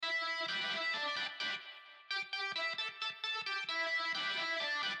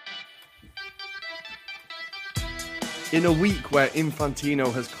In a week where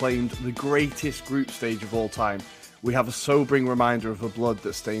Infantino has claimed the greatest group stage of all time, we have a sobering reminder of the blood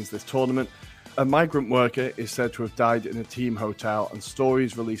that stains this tournament. A migrant worker is said to have died in a team hotel, and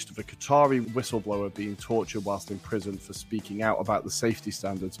stories released of a Qatari whistleblower being tortured whilst in prison for speaking out about the safety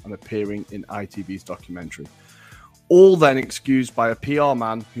standards and appearing in ITV's documentary. All then excused by a PR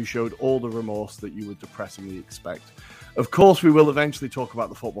man who showed all the remorse that you would depressingly expect. Of course, we will eventually talk about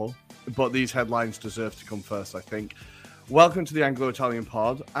the football, but these headlines deserve to come first, I think. Welcome to the Anglo-Italian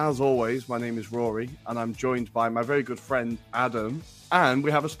Pod. As always, my name is Rory, and I'm joined by my very good friend, Adam, and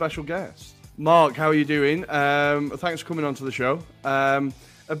we have a special guest. Mark, how are you doing? Thanks for coming on to the show.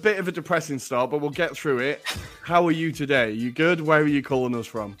 A bit of a depressing start, but we'll get through it. How are you today? You good? Where are you calling us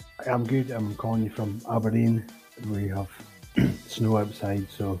from? I'm good. I'm calling you from Aberdeen. We have snow outside,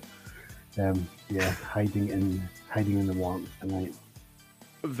 so hiding in the warmth tonight.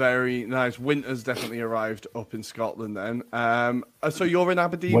 Very nice. Winter's definitely arrived up in Scotland then. So you're an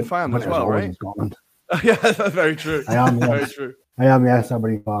Aberdeen fan as well, right? In Scotland. Yeah, that's very true. I am, yes. Very true. I am, yes,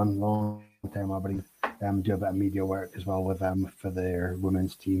 Aberdeen fan, long time Aberdeen. Do a bit of media work as well with them for their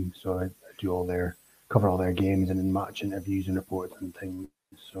women's team. So I do cover all their games and then match interviews and reports and things.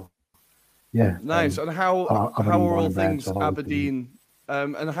 So yeah. Nice. And how are all things Aberdeen?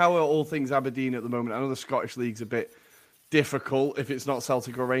 And how are all things Aberdeen at the moment? I know the Scottish League's a bit difficult if it's not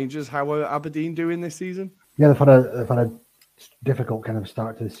Celtic or Rangers. How are Aberdeen doing this season? Yeah, they've had a difficult kind of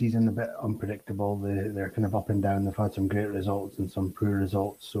start to the season, a bit unpredictable. They're kind of up and down. They've had some great results and some poor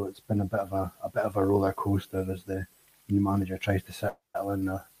results, so it's been a bit of a roller coaster as the new manager tries to settle in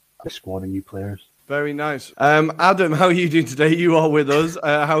a squad of new players. Very nice. Adam, how are you doing today? You are with us.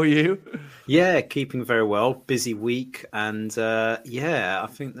 How are you? Yeah, keeping very well. Busy week. And I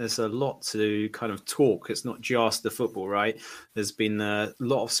think there's a lot to kind of talk. It's not just the football, right? There's been a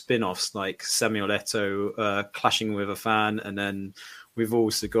lot of spin-offs like Samuel Eto'o clashing with a fan. And then we've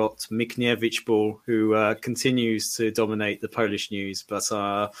also got Mikniewicz Ball, who continues to dominate the Polish news. But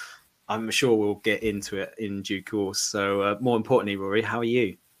I'm sure we'll get into it in due course. So more importantly, Rory, how are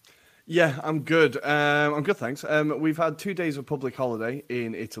you? Yeah, I'm good. I'm good, thanks. We've had 2 days of public holiday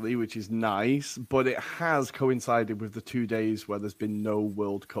in Italy, which is nice, but it has coincided with the 2 days where there's been no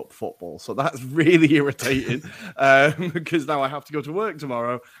World Cup football. So that's really irritating because now I have to go to work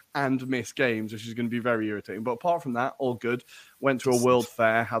tomorrow and miss games, which is going to be very irritating. But apart from that, all good. Went to a World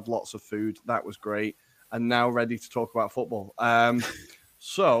Fair, had lots of food. That was great. And now ready to talk about football.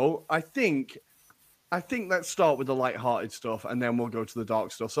 So I think let's start with the light-hearted stuff, and then we'll go to the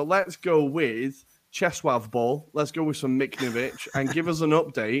dark stuff. So let's go with Czesław Ball. Let's go with some Mikniewicz and give us an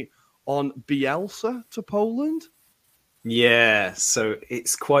update on Bielsa to Poland. Yeah, so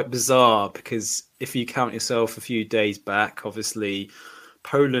it's quite bizarre because if you count yourself a few days back, obviously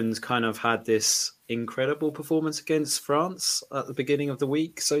Poland kind of had this incredible performance against France at the beginning of the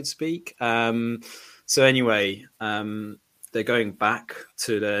week, so to speak. So anyway, they're going back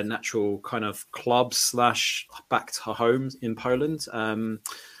to their natural kind of club / back to home in Poland.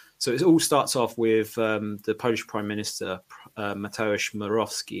 So it all starts off with the Polish Prime Minister, Mateusz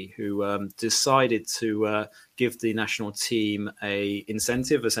Morawiecki, who decided to give the national team a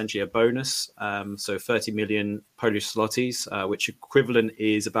incentive, essentially a bonus. So 30 million Polish zlotys, which equivalent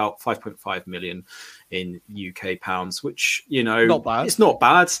is about 5.5 million in UK pounds, which, not bad. It's not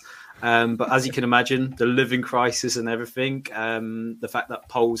bad. But as you can imagine, the living crisis and everything, the fact that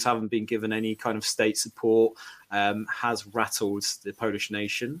Poles haven't been given any kind of state support has rattled the Polish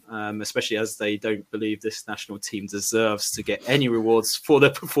nation, especially as they don't believe this national team deserves to get any rewards for their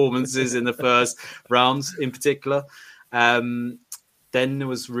performances in the first rounds in particular. Then there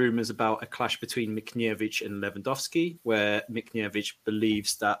was rumours about a clash between Mikniewicz and Lewandowski, where Mikniewicz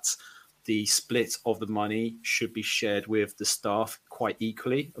believes that the split of the money should be shared with the staff quite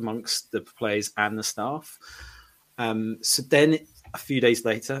equally amongst the players and the staff. So then a few days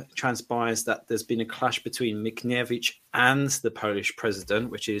later, it transpires that there's been a clash between Mikniewicz and the Polish president,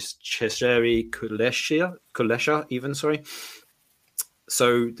 which is Cezary Kulesza even.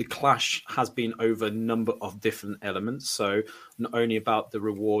 So the clash has been over a number of different elements. So not only about the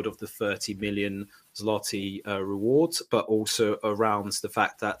reward of the 30 million zloty reward, but also around the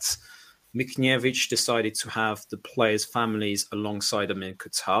fact that Mikniewicz decided to have the players' families alongside him in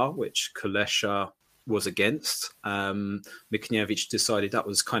Qatar, which Kulesza was against. Mikniewicz decided that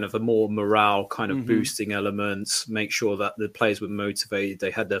was kind of a more morale kind of boosting element, make sure that the players were motivated,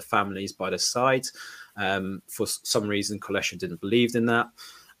 they had their families by their side. For some reason, Kulesza didn't believe in that.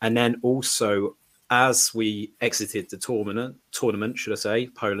 And then also, as we exited the tournament, should I say,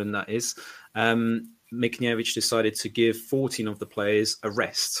 Poland that is, Michniewicz decided to give 14 of the players a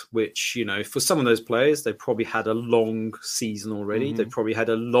rest, which, for some of those players, they probably had a long season already. They probably had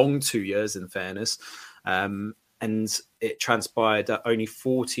a long 2 years, in fairness. And it transpired that only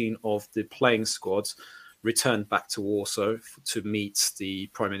 14 of the playing squads returned back to Warsaw to meet the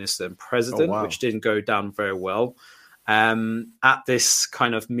Prime Minister and President, which didn't go down very well. At this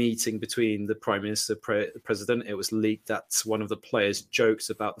kind of meeting between the Prime Minister and President, it was leaked that one of the players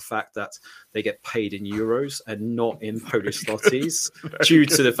jokes about the fact that they get paid in euros and not in Polish zlotys, due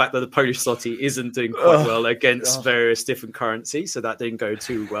to the fact that the Polish zloty isn't doing quite well against various different currencies. So that didn't go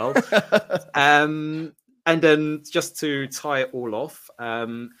too well. And then just to tie it all off,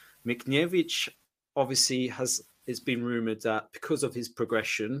 Michniewicz obviously it's been rumored that because of his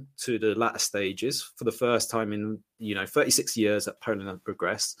progression to the latter stages, for the first time in 36 years that Poland had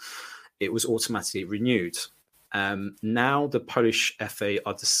progressed, it was automatically renewed. Now the Polish FA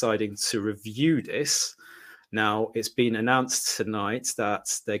are deciding to review this. Now it's been announced tonight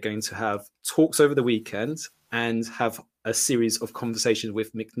that they're going to have talks over the weekend and have a series of conversations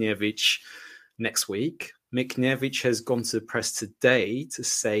with Michniewicz next week. Michniewicz has gone to the press today to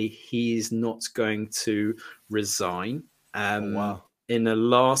say he is not going to resign. In the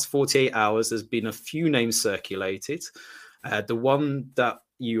last 48 hours, there's been a few names circulated. The one that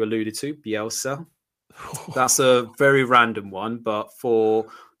you alluded to, Bielsa, that's a very random one, but for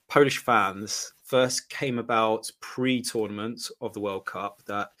Polish fans, first came about pre-tournament of the World Cup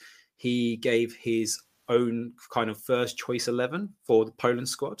that he gave his own kind of first choice 11 for the Poland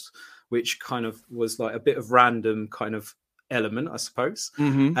squad, which kind of was like a bit of random kind of element, I suppose.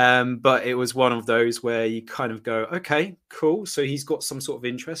 But it was one of those where you kind of go, okay, cool. So he's got some sort of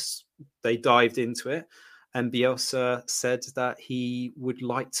interest. They dived into it. And Bielsa said that he would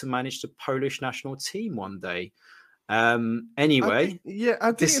like to manage the Polish national team one day. Anyway,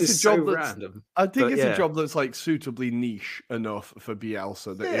 I think this it's is a job so that's random. I think it's a job that's like suitably niche enough for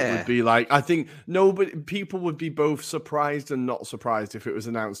Bielsa that it would be like, I think people would be both surprised and not surprised if it was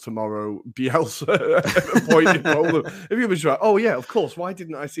announced tomorrow. Bielsa appointed Poland. If you was like, oh yeah, of course. Why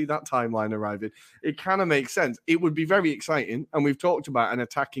didn't I see that timeline arriving? It kind of makes sense. It would be very exciting, and we've talked about an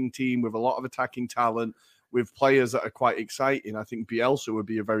attacking team with a lot of attacking talent, with players that are quite exciting. I think Bielsa would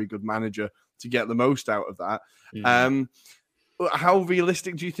be a very good manager to get the most out of that. How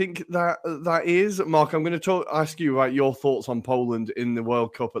realistic do you think that is, Mark? I'm going to ask you about your thoughts on Poland in the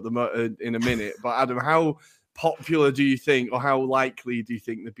World Cup in a minute. But Adam, how popular do you think, or how likely do you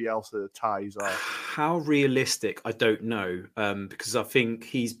think the Bielsa ties are? How realistic, I don't know, because I think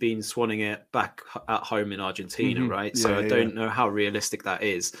he's been swanning it back at home in Argentina, right? So I don't know how realistic that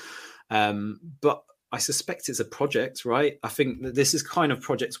is. But I suspect it's a project, right? I think that this is kind of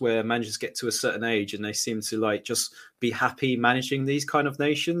projects where managers get to a certain age and they seem to like just be happy managing these kind of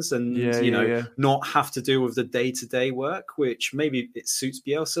nations and, not have to deal with the day-to-day work, which maybe it suits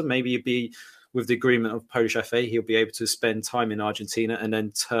Bielsa. Maybe it'd be with the agreement of Polish FA, he'll be able to spend time in Argentina and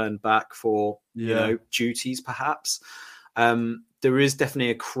then turn back for, duties perhaps. There is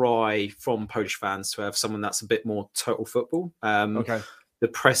definitely a cry from Polish fans to have someone that's a bit more total football. The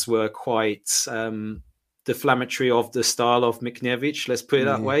press were quite deflammatory of the style of Michniewicz, let's put it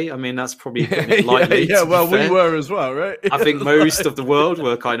that way. I mean, that's probably putting it lightly. We were as well, right? I think most of the world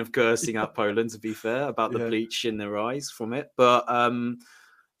were kind of cursing at Poland, to be fair, about the bleach in their eyes from it. But I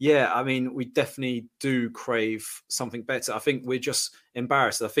mean, we definitely do crave something better. I think we're just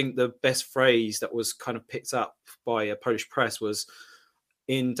embarrassed. I think the best phrase that was kind of picked up by a Polish press was,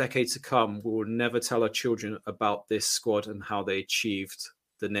 in decades to come, we will never tell our children about this squad and how they achieved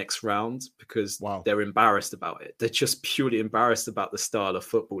the next round, because they're embarrassed about it. They're just purely embarrassed about the style of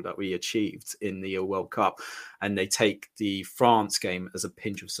football that we achieved in the World Cup. And they take the France game as a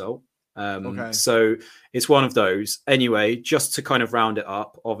pinch of salt. So it's one of those. Anyway, just to kind of round it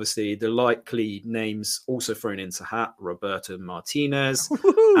up, obviously the likely names also thrown into hat: Roberto Martinez,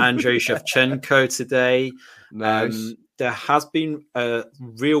 Andrei Shevchenko today. Nice. There has been a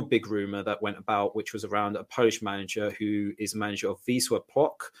real big rumor that went about, which was around a Polish manager who is manager of Wisła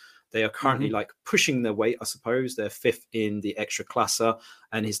Płock. They are currently like pushing their weight, I suppose. They're fifth in the Ekstraklasa,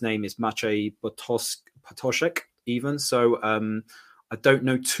 and his name is Maciej Bartoszek even. So I don't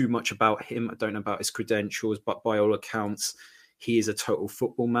know too much about him. I don't know about his credentials, but by all accounts, he is a total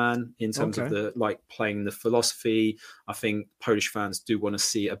football man in terms of the playing the philosophy. I think Polish fans do want to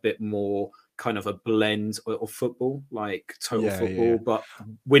see a bit more kind of a blend of football, like total football, but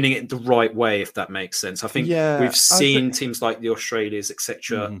winning it the right way, if that makes sense. I think we've seen teams like the Australias,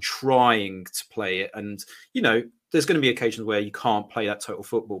 etc., trying to play it, and there's going to be occasions where you can't play that total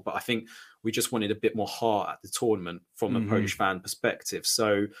football, but I think we just wanted a bit more heart at the tournament from a Polish fan perspective.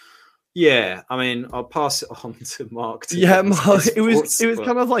 So Yeah, I mean, I'll pass it on to Mark. Mark, it was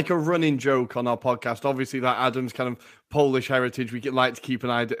kind of like a running joke on our podcast. Obviously, that Adam's kind of Polish heritage, we like to keep an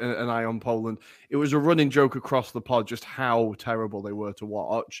eye on Poland. It was a running joke across the pod just how terrible they were to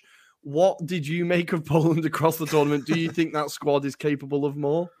watch. What did you make of Poland across the tournament? Do you think that squad is capable of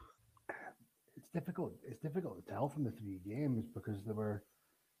more? It's difficult. It's difficult to tell from the 3 games because the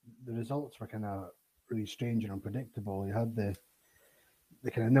results were kind of really strange and unpredictable. You had the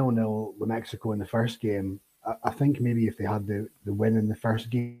kind of 0-0 with Mexico in the first game. I think maybe if they had the win in the first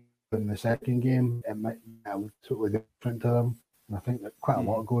game and the second game, it might look totally different to them. And I think that quite a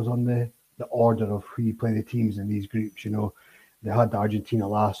lot goes on the order of who you play the teams in these groups. You know, they had Argentina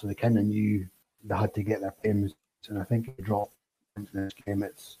last, so they kind of knew they had to get their games. And I think they dropped in this game.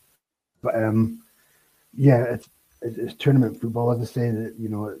 It's tournament football, as I say. That, you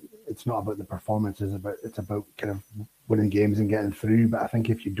know, it's not about the performances, it's about kind of winning games and getting through. But I think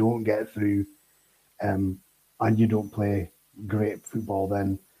if you don't get through, and you don't play great football,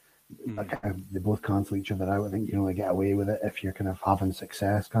 then they both cancel each other out. I think you only get away with it if you're kind of having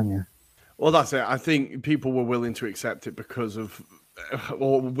success, can you? Well, that's it. I think people were willing to accept it because of,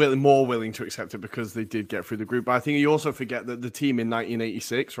 or more willing to accept it because they did get through the group. But I think you also forget that the team in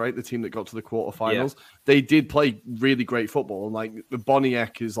 1986, right, the team that got to the quarterfinals, they did play really great football. And like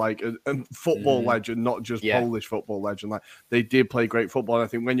Boniek is like a football legend, not just Polish football legend. Like they did play great football. And I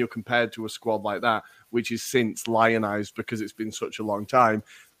think when you're compared to a squad like that, which is since lionized because it's been such a long time,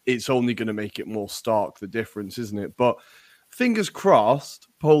 it's only going to make it more stark, the difference, isn't it? But fingers crossed,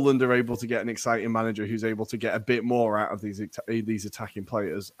 Poland are able to get an exciting manager who's able to get a bit more out of these attacking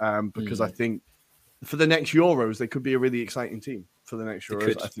players. Because I think for the next Euros, they could be a really exciting team. For the next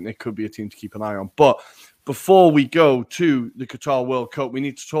Euros, I think they could be a team to keep an eye on. But before we go to the Qatar World Cup, we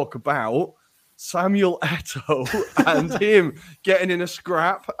need to talk about Samuel Eto'o and him getting in a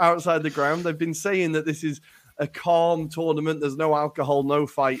scrap outside the ground. They've been saying that this is a calm tournament. There's no alcohol, no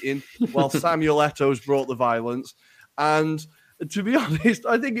fighting. While Samuel Eto'o's brought the violence. And to be honest,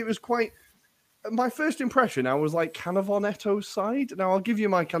 I think it was quite... My first impression, I was like kind of on Eto'o's side. Now, I'll give you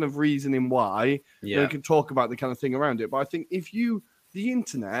my kind of reasoning why. Yeah. We can talk about the kind of thing around it. But I think the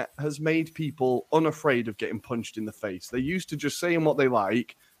internet has made people unafraid of getting punched in the face. They're used to just saying what they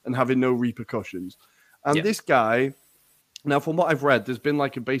like and having no repercussions. And this guy... Now, from what I've read, there's been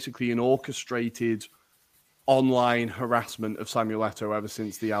like basically an orchestrated online harassment of Samuel Eto'o ever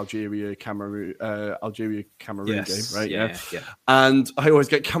since the Algeria-Cameroon game, right? Yeah. And I always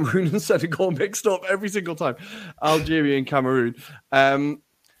get Cameroon and Senegal mixed up every single time. Algeria and Cameroon. And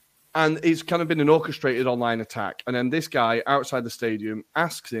it's kind of been an orchestrated online attack. And then this guy outside the stadium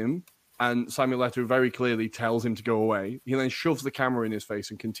asks him, and Samuel Eto'o very clearly tells him to go away. He then shoves the camera in his face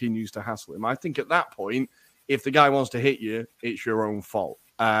and continues to hassle him. I think at that point, if the guy wants to hit you, it's your own fault.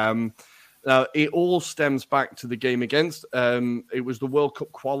 Now, it all stems back to the game against. It was the World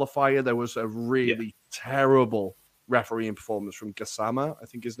Cup qualifier. There was a really terrible refereeing performance from Gassama, I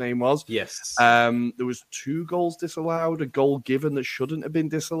think his name was. Yes. There was 2 goals disallowed, a goal given that shouldn't have been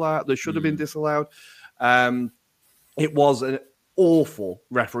disallowed. That should have been disallowed. It was an awful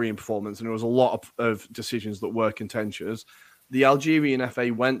refereeing performance, and there was a lot of decisions that were contentious. The Algerian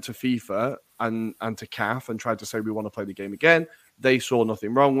FA went to FIFA and to CAF and tried to say we want to play the game again. They saw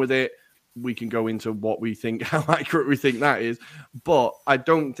nothing wrong with it. We can go into what we think, how accurate we think that is. But I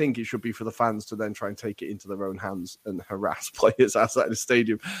don't think it should be for the fans to then try and take it into their own hands and harass players outside the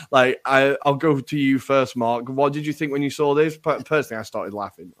stadium. Like, I'll go to you first, Mark. What did you think when you saw this? Personally, I started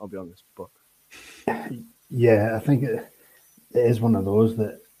laughing, I'll be honest. But yeah, I think it is one of those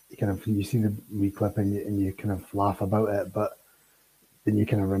that you see the wee clip and you kind of laugh about it, but then you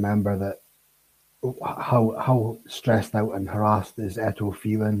kind of remember that how stressed out and harassed is Eto'o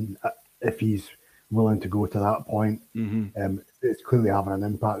feeling if he's willing to go to that point. It's clearly having an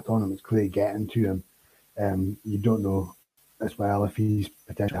impact on him. It's clearly getting to him. You don't know as well if he's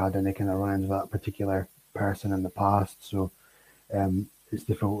potentially had any kind of run-ins with that particular person in the past. So it's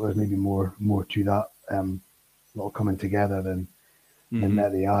difficult. There's maybe more to that all coming together than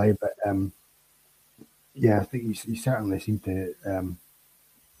met the eye. But I think he certainly seemed to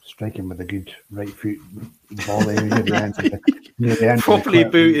strike him with a good right foot volley. Properly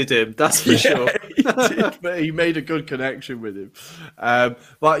booted him, that's for sure. He made a good connection with him.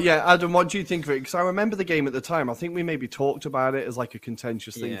 But yeah, Adam, what do you think of it? Because I remember the game at the time. I think we maybe talked about it as like a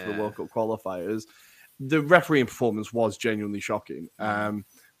contentious thing for the World Cup qualifiers. The refereeing performance was genuinely shocking.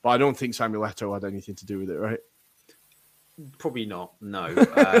 But I don't think Samuel Eto'o had anything to do with it, right? Probably not. No,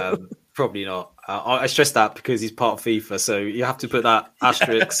 probably not. I stress that because he's part of FIFA, so you have to put that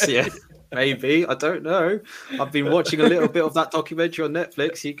asterisk. Yeah. Maybe, I don't know. I've been watching a little bit of that documentary on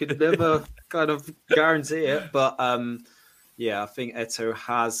Netflix. You could never kind of guarantee it, but yeah, I think Eto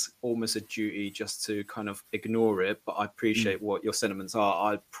has almost a duty just to kind of ignore it. But I appreciate what your sentiments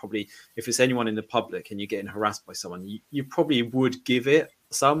are. I probably, if it's anyone in the public and you're getting harassed by someone, you probably would give it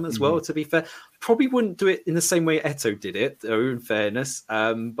some as well. To be fair, probably wouldn't do it in the same way Eto did it, though, in fairness.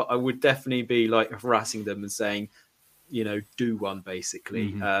 But I would definitely be like harassing them and saying, do one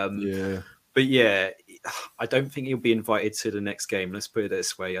basically. But yeah, I don't think he'll be invited to the next game. Let's put it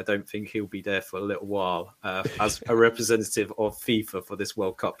this way. I don't think he'll be there for a little while as a representative of FIFA for this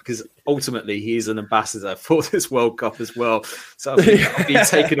World Cup, because ultimately he's an ambassador for this World Cup as well. So I think that'll be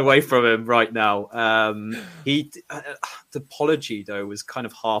taken away from him right now. The apology, though, was kind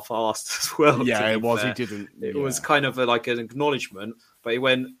of half-assed as well. Yeah, it was. Fair. He didn't. It was kind of like an acknowledgement. But he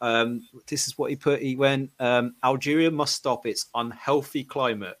went, this is what he put. He went, Algeria must stop its unhealthy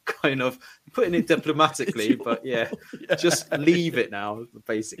climate, kind of putting it diplomatically. But yeah, just leave it now,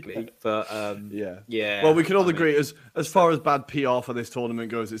 basically. But yeah. Well, we can all agree, as far as bad PR for this tournament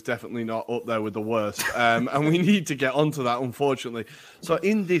goes, it's definitely not up there with the worst. And we need to get onto that, unfortunately. So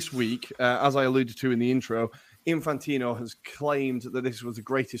in this week, as I alluded to in the intro, Infantino has claimed that this was the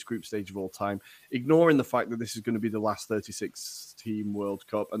greatest group stage of all time, ignoring the fact that this is going to be the last 36-team World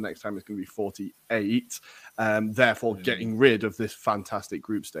Cup, and next time it's going to be 48, therefore getting rid of this fantastic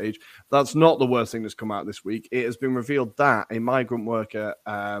group stage. That's not the worst thing that's come out this week. It has been revealed that a migrant worker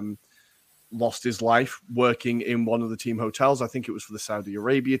lost his life working in one of the team hotels. I think it was for the Saudi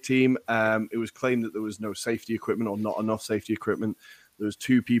Arabia team. It was claimed that there was no safety equipment or not enough safety equipment. There was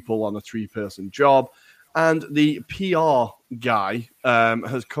 2 people on a 3-person job. And the PR guy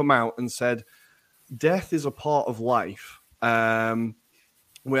has come out and said, death is a part of life. We're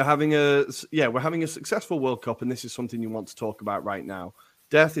having a successful World Cup, and this is something you want to talk about right now.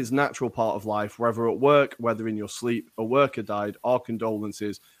 Death is a natural part of life, whether at work, whether in your sleep. A worker died, our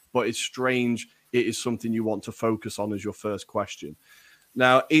condolences, but it's strange. It is something you want to focus on as your first question.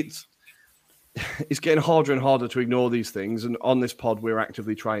 Now, it's getting harder and harder to ignore these things. And on this pod, we're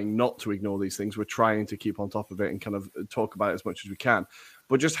actively trying not to ignore these things. We're trying to keep on top of it and kind of talk about it as much as we can.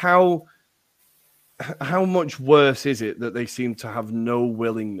 But just how much worse is it that they seem to have no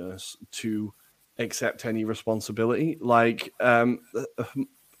willingness to accept any responsibility? Like, Adam,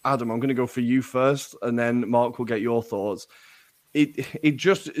 I'm going to go for you first, and then Mark will get your thoughts. It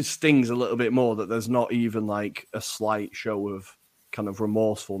just stings a little bit more that there's not even like a slight show of kind of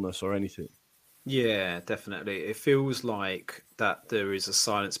remorsefulness or anything. Yeah, definitely. It feels like that there is a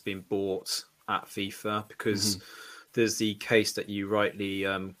silence being bought at FIFA, because there's the case that you rightly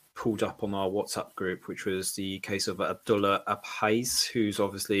pulled up on our WhatsApp group, which was the case of Abdullah Abhais, who's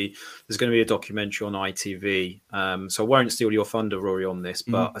obviously, there's going to be a documentary on ITV. So I won't steal your thunder, Rory, on this,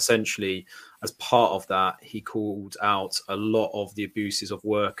 but essentially as part of that, he called out a lot of the abuses of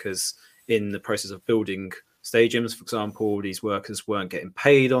workers in the process of building stadiums. For example, these workers weren't getting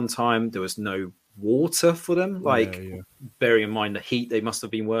paid on time. There was no water for them. Bearing in mind the heat they must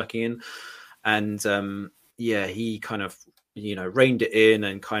have been working in. And he kind of, reined it in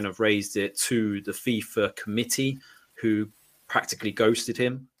and kind of raised it to the FIFA committee, who practically ghosted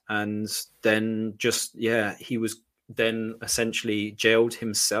him. And then he was then essentially jailed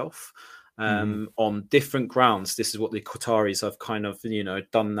himself on different grounds. This is what the Qataris have kind of,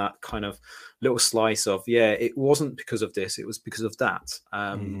 done that kind of little slice of, it wasn't because of this, it was because of that.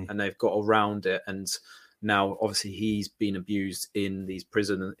 And they've got around it. And now obviously he's been abused in these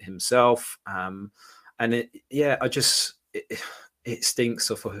prisons himself. And it stinks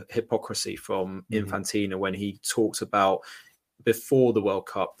of hypocrisy from Infantino when he talks about before the World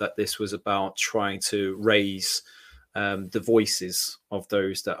Cup that this was about trying to raise the voices of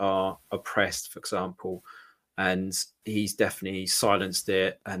those that are oppressed, for example. And he's definitely silenced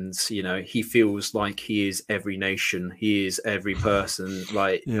it. And, he feels like he is every nation. He is every person.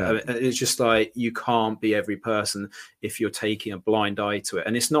 It's just like, you can't be every person if you're taking a blind eye to it.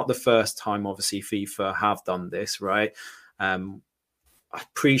 And it's not the first time, obviously, FIFA have done this, right? I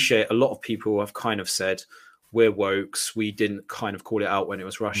appreciate a lot of people have kind of said, we're wokes. We didn't kind of call it out when it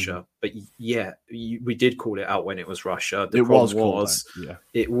was Russia. But we did call it out when it was Russia. The problem was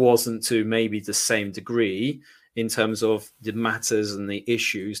it wasn't to maybe the same degree in terms of the matters and the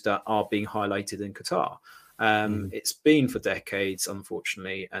issues that are being highlighted in Qatar. It's been for decades,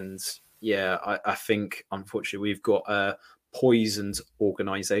 unfortunately. And I think, unfortunately, we've got a poisoned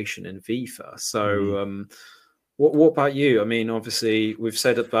organization in FIFA. So, What about you? I mean, obviously, we've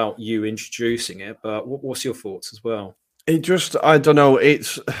said about you introducing it, but what's your thoughts as well? It just, I don't know.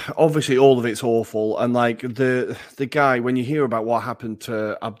 It's obviously all of it's awful, and like the guy, when you hear about what happened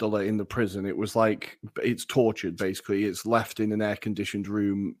to Abdullah in the prison, it was like it's tortured. Basically, it's left in an air conditioned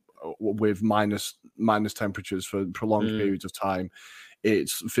room with minus temperatures for prolonged periods of time.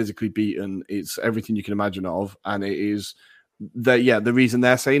 It's physically beaten. It's everything you can imagine of, and it is. The reason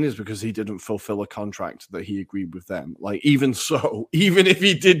they're saying is because he didn't fulfill a contract that he agreed with them. Like, even so, even if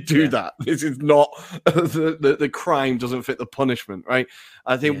he did do that, this is not the crime doesn't fit the punishment, right?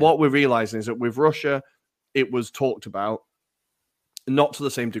 I think what we're realizing is that with Russia, it was talked about, not to the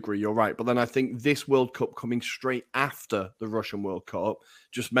same degree, you're right. But then I think this World Cup coming straight after the Russian World Cup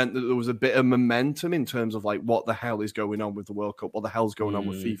just meant that there was a bit of momentum in terms of like what the hell is going on with the World Cup, what the hell's going on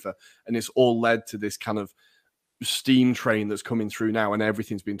with FIFA. And it's all led to this kind of steam train that's coming through now, and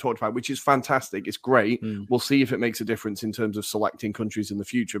everything's been talked about, which is fantastic. It's great. We'll see if it makes a difference in terms of selecting countries in the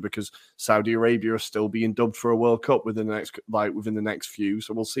future, because Saudi Arabia are still being dubbed for a World Cup within the next few.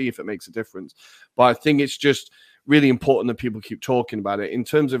 So we'll see if it makes a difference. But I think it's just really important that people keep talking about it. In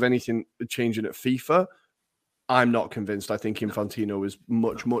terms of anything changing at FIFA, I'm not convinced. I think Infantino is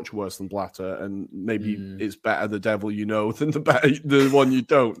much, much worse than Blatter, and maybe it's better the devil you know than the one you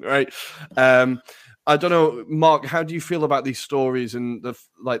don't, right? I don't know, Mark, how do you feel about these stories and the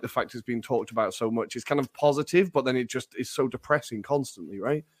fact it's being talked about so much? It's kind of positive, but then it just is so depressing constantly,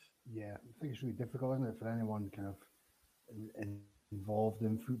 right? Yeah, I think it's really difficult, isn't it, for anyone kind of involved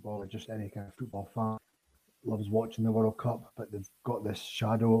in football, or just any kind of football fan loves watching the World Cup, but they've got this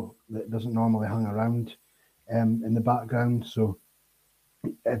shadow that doesn't normally hang around in the background. So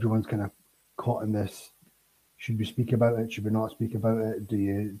everyone's kind of caught in this: should we speak about it? Should we not speak about it? Do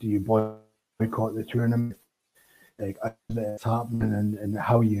you boycott the tournament? Like, it's happening, and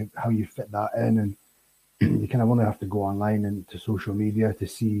how you fit that in, and you kind of only have to go online and to social media to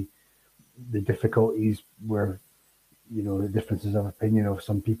see the difficulties where, you know, the differences of opinion of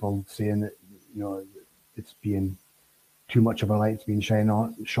some people saying that, you know, it's being too much of a light's being shone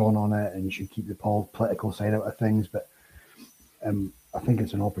on it, and you should keep the political side out of things. But I think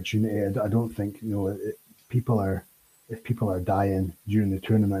it's an opportunity. I don't think, you know, if people are dying during the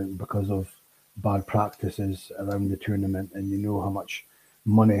tournament because of bad practices around the tournament, and you know how much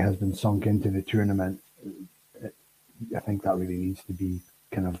money has been sunk into the tournament, I think that really needs to be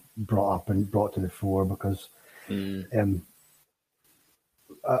kind of brought up and brought to the fore, because as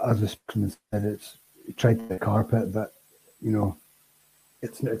the spokesman said, it's tried to carpet, but you know,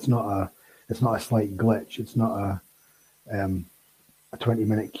 it's not a slight glitch. It's not a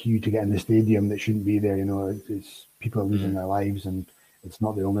 20-minute queue to get in the stadium that shouldn't be there. You know, it's people are losing their lives, and it's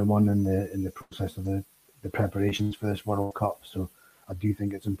not the only one in the process of the preparations for this World Cup. So I do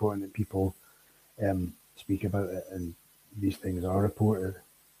think it's important that people speak about it, and these things are reported.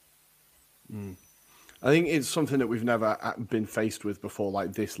 I think it's something that we've never been faced with before,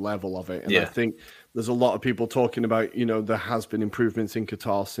 like this level of it. And I think there's a lot of people talking about, you know, there has been improvements in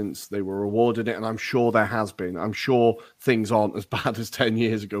Qatar since they were awarded it. And I'm sure there has been. I'm sure things aren't as bad as 10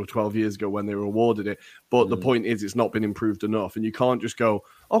 years ago, 12 years ago when they were awarded it. But the point is, it's not been improved enough. And you can't just go,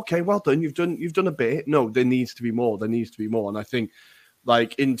 okay, well done. You've done a bit. No, there needs to be more. There needs to be more. And I think,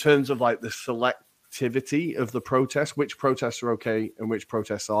 like, in terms of like the selectivity of the protests, which protests are okay and which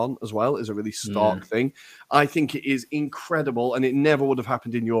protests aren't as well, is a really stark thing. I think it is incredible, and it never would have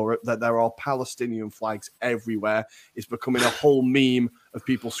happened in Europe, that there are Palestinian flags everywhere. It's becoming a whole meme of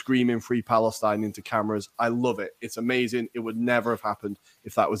people screaming "Free Palestine" into cameras. I love it. It's amazing. It would never have happened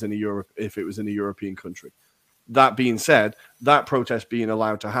if it was in a European country. That being said, that protest being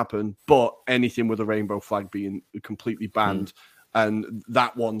allowed to happen, but anything with a rainbow flag being completely banned, and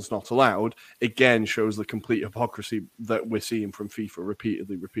that one's not allowed, again shows the complete hypocrisy that we're seeing from FIFA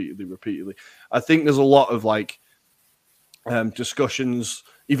repeatedly. I think there's a lot of like discussions,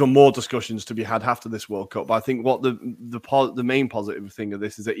 even more discussions to be had after this World Cup. But I think what the main positive thing of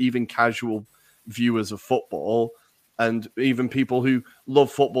this is that even casual viewers of football, and even people who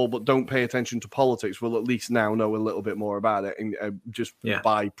love football but don't pay attention to politics, will at least now know a little bit more about it, and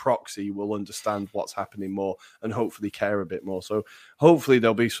by proxy will understand what's happening more, and hopefully care a bit more. So hopefully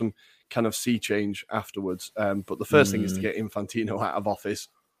there'll be some kind of sea change afterwards. But the first thing is to get Infantino out of office.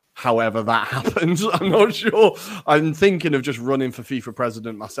 However that happens, I'm not sure. I'm thinking of just running for FIFA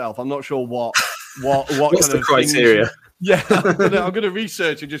president myself. I'm not sure what what's kind the of criteria. Yeah, I'm going to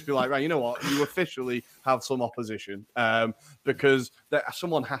research and just be like, right, you know what? You officially have some opposition, because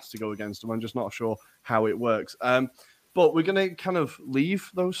someone has to go against them. I'm just not sure how it works. But we're going to kind of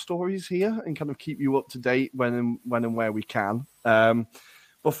leave those stories here and kind of keep you up to date when and where we can.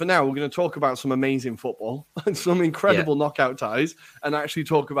 But for now, we're going to talk about some amazing football and some incredible knockout ties, and actually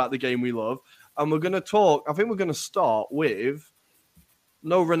talk about the game we love. And we're going to talk. I think we're going to start with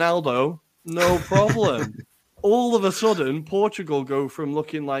no Ronaldo, no problem. All of a sudden, Portugal go from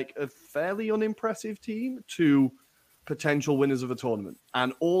looking like a fairly unimpressive team to potential winners of a tournament.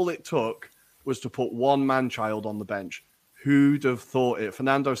 And all it took was to put one man-child on the bench. Who'd have thought it?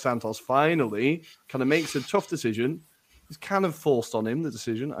 Fernando Santos finally kind of makes a tough decision. It's kind of forced on him, the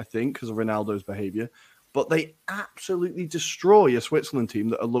decision, I think, because of Ronaldo's behaviour. But they absolutely destroy a Switzerland team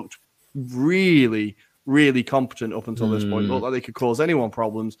that had looked really, really competent up until this point. Looked like they could cause anyone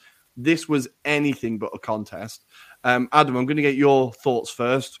problems. This was anything but a contest. Adam, I'm going to get your thoughts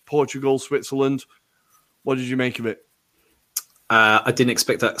first. Portugal, Switzerland. What did you make of it? I didn't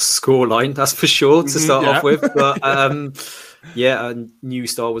expect that scoreline, that's for sure, to start off with. But a new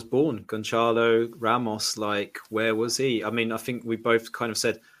star was born. Gonçalo Ramos, like, where was he? I mean, I think we both kind of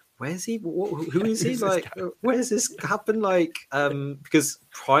said, where's he? Who is he? Like, where's this happen? Like, because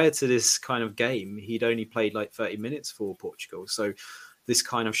prior to this kind of game, he'd only played like 30 minutes for Portugal. So this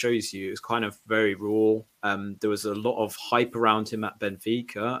kind of shows you it's kind of very raw. There was a lot of hype around him at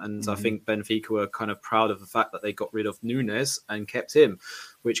Benfica, and I think Benfica were kind of proud of the fact that they got rid of Nunes and kept him,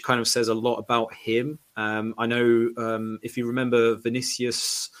 which kind of says a lot about him. I know if you remember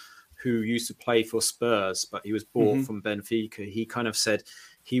Vinicius, who used to play for Spurs, but he was bought from Benfica, he kind of said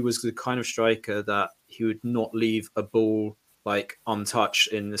he was the kind of striker that he would not leave a ball like untouched,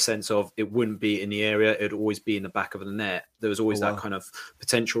 in the sense of it wouldn't be in the area, it'd always be in the back of the net. There was always that kind of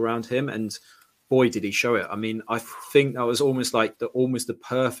potential around him, and boy did he show it. I mean, I think that was almost like the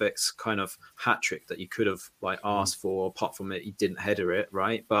perfect kind of hat trick that you could have like asked for. Apart from it, he didn't header it,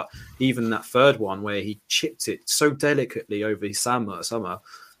 right? But even that third one where he chipped it so delicately over his summer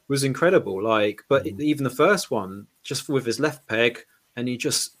was incredible. Like, but even the first one, just with his left peg, and he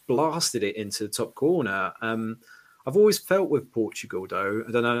just blasted it into the top corner. I've always felt with Portugal, though,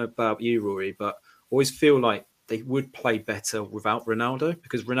 I don't know about you, Rory, but I always feel like they would play better without Ronaldo,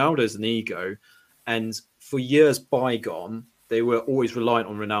 because Ronaldo's an ego. And for years bygone, they were always reliant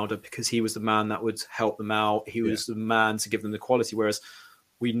on Ronaldo because he was the man that would help them out. He was the man to give them the quality. Whereas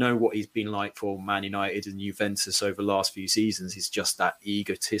we know what he's been like for Man United and Juventus over the last few seasons. He's just that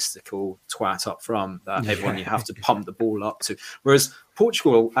egotistical twat up front that everyone you have to pump the ball up to. Whereas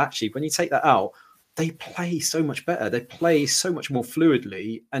Portugal, actually, when you take that out, they play so much better. They play so much more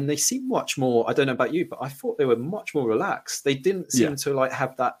fluidly, and they seem much more, I don't know about you, but I thought they were much more relaxed. They didn't seem to like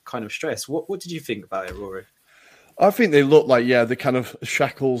have that kind of stress. What did you think about it, Rory? I think they looked like, the kind of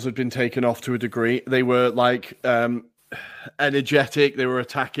shackles had been taken off to a degree. They were like energetic, they were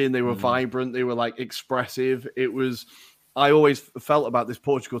attacking, they were vibrant, they were like expressive. I always felt about this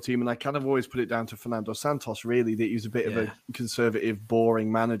Portugal team, and I kind of always put it down to Fernando Santos, really, that he was a bit of a conservative,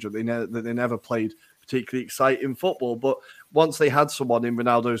 boring manager. They never played particularly exciting football. But once they had someone in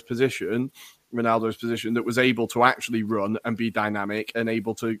Ronaldo's position that was able to actually run and be dynamic and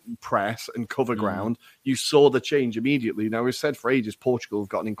able to press and cover ground, you saw the change immediately. Now, we've said for ages, Portugal have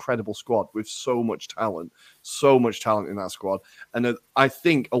got an incredible squad with so much talent in that squad. And I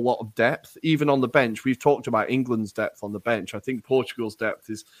think a lot of depth, even on the bench. We've talked about England's depth on the bench. I think Portugal's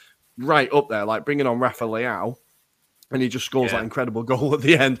depth is right up there, like bringing on Rafa Leão, and he just scores that incredible goal at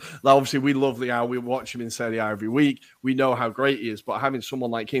the end. Now, obviously, we love Leão. We watch him in Serie A every week. We know how great he is. But having someone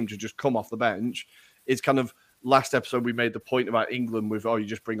like him to just come off the bench, it's kind of, last episode we made the point about England with, you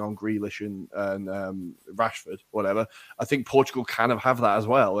just bring on Grealish and Rashford, whatever. I think Portugal kind of have that as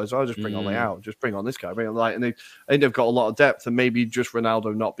well. As just bring on Leão, just bring on this guy, bring on and I think they've got a lot of depth, and maybe just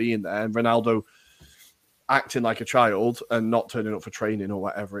Ronaldo not being there, and Ronaldo acting like a child and not turning up for training or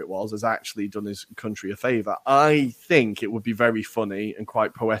whatever it was, has actually done his country a favour. I think it would be very funny and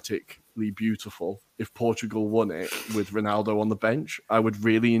quite poetically beautiful if Portugal won it with Ronaldo on the bench. I would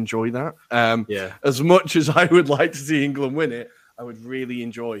really enjoy that. As much as I would like to see England win it, I would really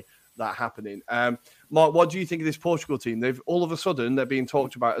enjoy that happening. Mark, what do you think of this Portugal team? They've all of a sudden, they're being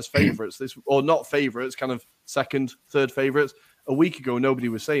talked about as favourites, or not favourites, kind of second, third favourites. A week ago, nobody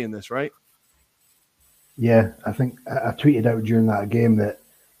was saying this, right? Yeah, I think I tweeted out during that game that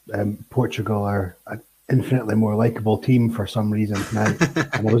Portugal are an infinitely more likable team for some reason now.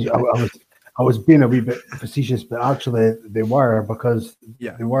 And I was being a wee bit facetious, but actually they were, because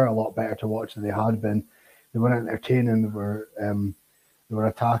they were a lot better to watch than they had been. They were entertaining, they were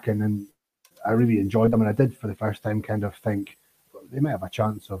attacking, and I really enjoyed them. And I did, for the first time, kind of think they might have a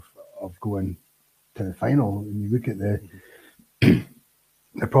chance of going to the final. When you look at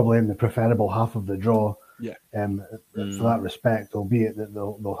they're probably in the preferable half of the draw. For that respect, albeit that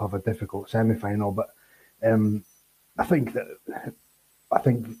they'll have a difficult semi-final. But I think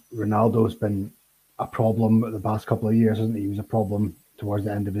Ronaldo's been a problem the past couple of years, hasn't he? He was a problem towards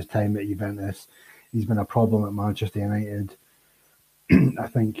the end of his time at Juventus. He's been a problem at Manchester United. I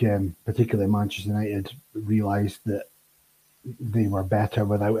think particularly Manchester United realised that they were better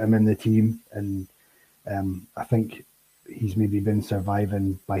without him in the team, and I think he's maybe been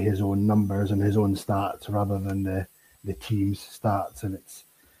surviving by his own numbers and his own stats rather than the team's stats, and it's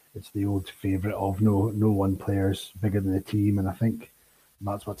the old favourite of no one player's bigger than the team, and I think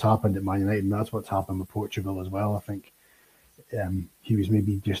that's what's happened at Man United, and that's what's happened with Portugal as well. I think he was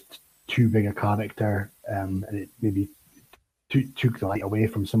maybe just too big a character, and it maybe took the light away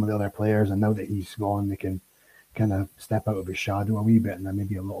from some of the other players, and now that he's gone, they can kind of step out of his shadow a wee bit, and then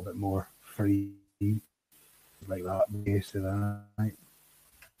maybe a little bit more free, like that. Right?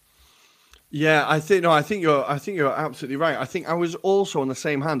 Yeah, I think you're absolutely right. I think I was also on the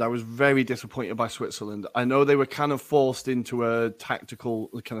same hand. I was very disappointed by Switzerland. I know they were kind of forced into a tactical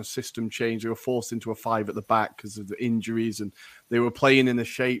kind of system change. They were forced into a 5 at the back because of the injuries, and they were playing in a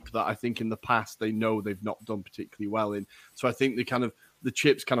shape that I think in the past they know they've not done particularly well in. So I think the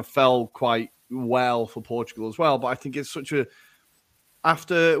chips kind of fell quite well for Portugal as well. But I think it's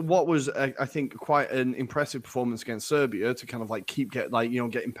after what was, I think, quite an impressive performance against Serbia to kind of like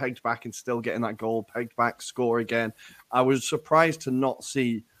getting pegged back and still getting that goal, pegged back, score again. I was surprised to not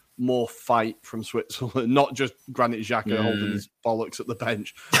see more fight from Switzerland, not just Granit Xhaka holding his bollocks at the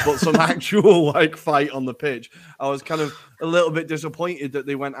bench, but some actual fight on the pitch. I was kind of a little bit disappointed that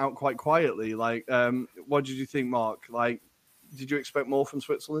they went out quite quietly. What did you think, Mark? Did you expect more from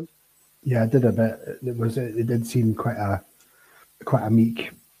Switzerland? Yeah, I did a bit. It did seem quite a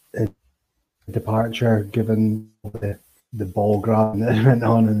meek departure given the ball grab that went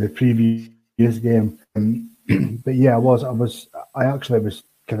on in the previous game. But yeah, I actually was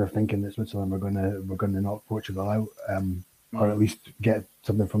kind of thinking that Switzerland were going to knock Portugal out, or at least get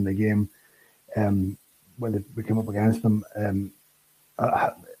something from the game when we came up against them.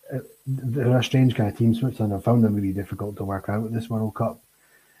 They're a strange kind of team, Switzerland. I found them really difficult to work out at this World Cup.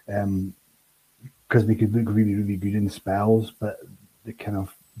 Because they could look really, really good in spells, but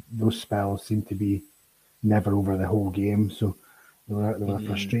those spells seem to be never over the whole game. So they were a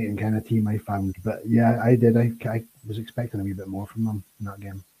frustrating kind of team, I found. But yeah, I did. I was expecting a wee bit more from them in that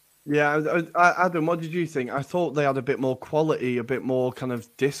game. Yeah, Adam, what did you think? I thought they had a bit more quality, a bit more kind of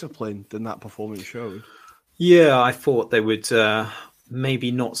discipline than that performance showed. Yeah, I thought they would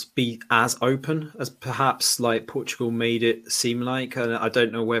maybe not be as open as perhaps Portugal made it seem like. And I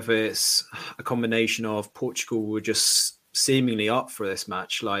don't know whether it's a combination of Portugal were just seemingly up for this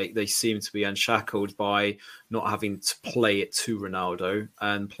match. They seem to be unshackled by not having to play it to Ronaldo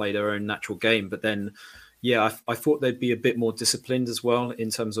and play their own natural game. But then, yeah, I thought they'd be a bit more disciplined as well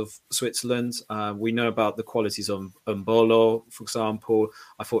in terms of Switzerland. We know about the qualities of Mbolo, for example.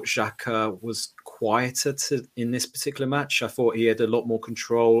 I thought Xhaka was quieter in this particular match. I thought he had a lot more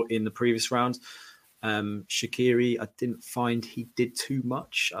control in the previous round. Shaqiri, I didn't find he did too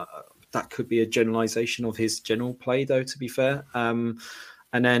much. That could be a generalization of his general play, though, to be fair. And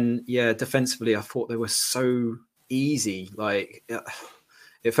then, yeah, defensively, I thought they were so easy.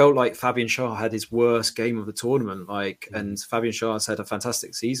 It felt like Fabian Schär had his worst game of the tournament. And Fabian Schär has had a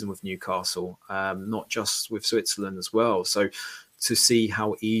fantastic season with Newcastle, not just with Switzerland as well. So to see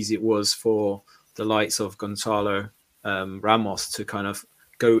how easy it was for the likes of Gonzalo Ramos to kind of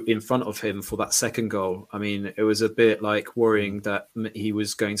go in front of him for that second goal. I mean, it was a bit worrying that he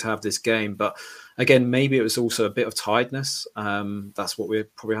was going to have this game. But again, maybe it was also a bit of tiredness. That's what we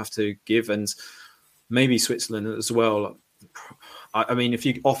probably have to give. And maybe Switzerland as well. I mean, if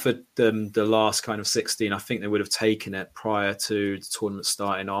you offered them the last kind of 16, I think they would have taken it prior to the tournament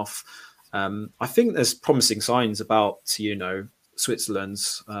starting off. I think there's promising signs about,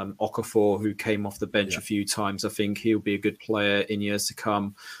 Switzerland's Okafor, who came off the bench a few times. I think he'll be a good player in years to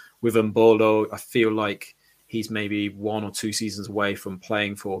come. With Mbolo, I feel like he's maybe 1 or 2 seasons away from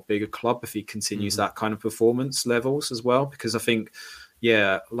playing for a bigger club if he continues that kind of performance levels as well. Because I think,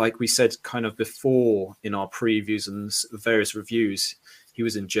 like we said kind of before in our previews and various reviews, he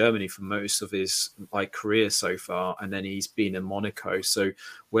was in Germany for most of his career so far, and then he's been in Monaco. So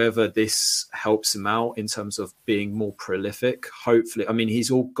whether this helps him out in terms of being more prolific, hopefully. I mean, he's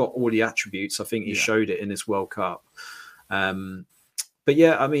got all the attributes. I think he showed it in this World Cup. But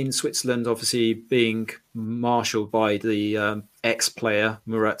yeah, I mean, Switzerland obviously being marshalled by the ex-player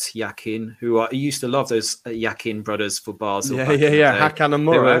Murat Yakin, who I used to love those Yakin brothers for Basel. Yeah. Hakan and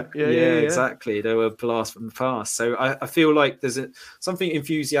Murat. Yeah, exactly. They were blast from the past. So I feel like there's something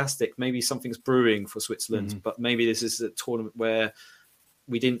enthusiastic. Maybe something's brewing for Switzerland, but maybe this is a tournament where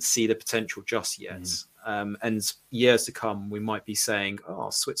we didn't see the potential just yet. And years to come, we might be saying, "Oh,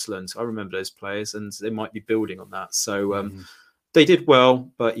 Switzerland! I remember those players," and they might be building on that. So. They did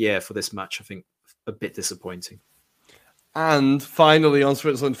well, but yeah, for this match, I think a bit disappointing. And finally, on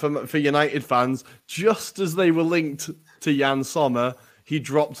Switzerland, for United fans, just as they were linked to Jan Sommer, he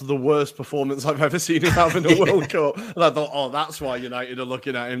dropped the worst performance I've ever seen him have in a World Cup. And I thought, oh, that's why United are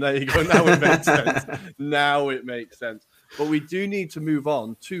looking at him. There you go. Now it makes sense. Now it makes sense. But we do need to move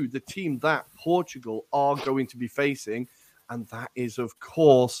on to the team that Portugal are going to be facing. And that is, of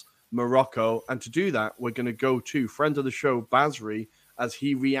course, Morocco. And to do that, we're going to go to friend of the show, Basri, as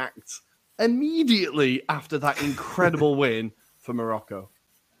he reacts immediately after that incredible win for Morocco.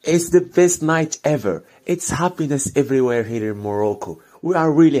 It's the best night ever. It's happiness everywhere here in Morocco. We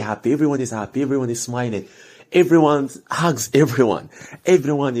are really happy. Everyone is happy. Everyone is smiling. Everyone hugs everyone.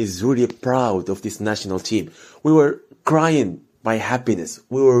 Everyone is really proud of this national team. We were crying by happiness.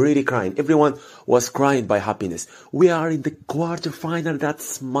 We were really crying. Everyone was crying by happiness. We are in the quarterfinal.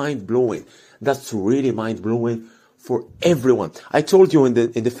 That's mind-blowing. That's really mind-blowing for everyone. I told you in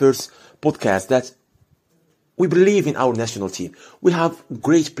the first podcast that we believe in our national team. We have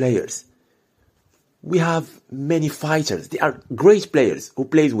great players. We have many fighters. They are great players who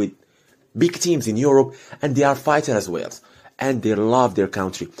played with big teams in Europe, and they are fighters as well. And they love their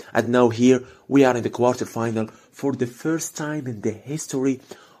country. And now here we are in the quarterfinal for the first time in the history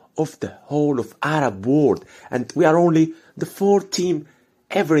of the whole of Arab world. And we are only the fourth team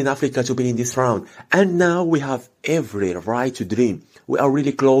ever in Africa to be in this round. And now we have every right to dream. We are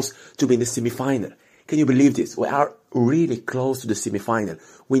really close to be in the semi-final. Can you believe this? We are really close to the semi-final.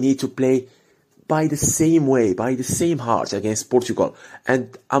 We need to play by the same way, by the same heart against Portugal.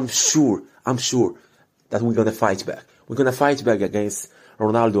 And I'm sure that we're going to fight back. We're going to fight back against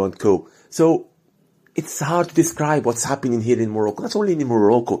Ronaldo and co. So it's hard to describe what's happening here in Morocco. Not only in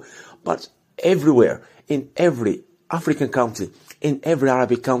Morocco, but everywhere, in every African country, in every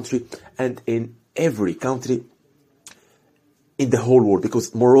Arabic country, and in every country in the whole world,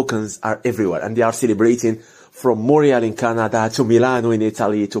 because Moroccans are everywhere and they are celebrating from Montreal in Canada to Milano in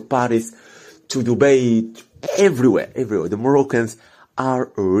Italy to Paris to Dubai, everywhere. The Moroccans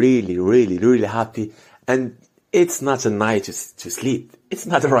are really happy, and it's not a night to sleep. It's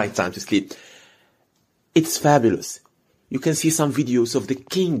not the right time to sleep. It's fabulous. You can see some videos of the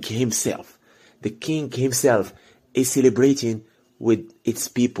king himself. The king himself is celebrating with its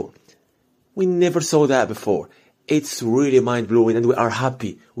people. We never saw that before. It's really mind-blowing, and we are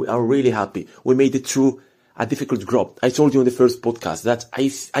happy. We are really happy. We made it through a difficult group. I told you in the first podcast that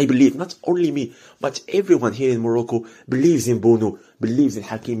I believe, not only me, but everyone here in Morocco believes in Bono, believes in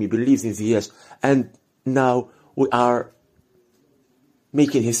Hakimi, believes in Ziyech. And now we are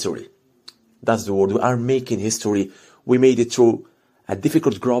making history. That's the word. We are making history. We made it through a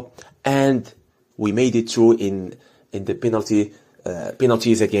difficult group, and we made it through in the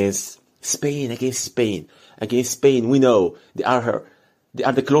penalties against Spain. Against Spain, we know they are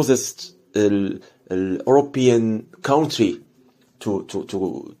the closest European country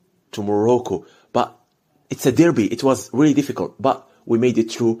to Morocco. But it's a derby. It was really difficult, but we made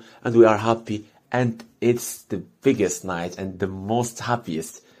it through, and we are happy. And it's the biggest night and the most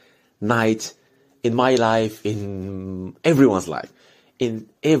happiest night in my life, in everyone's life, in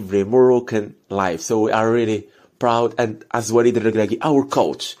every Moroccan life. So we are really proud. And as Walid El-Regragui, our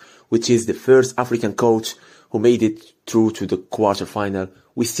coach, which is the first African coach who made it through to the quarterfinal,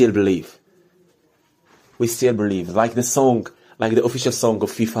 we still believe. We still believe. Like the song, like the official song of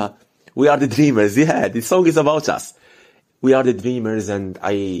FIFA, we are the dreamers. Yeah, the song is about us. We are the dreamers, and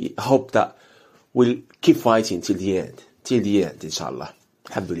I hope that we'll keep fighting till the end, inshallah.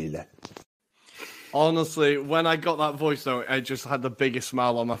 Alhamdulillah. Honestly, when I got that voice note, I just had the biggest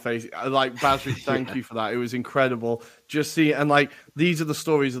smile on my face. Like, Basri, thank you for that. It was incredible. Just see, and like, these are the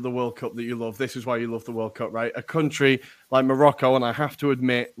stories of the World Cup that you love. This is why you love the World Cup, right? A country like Morocco, and I have to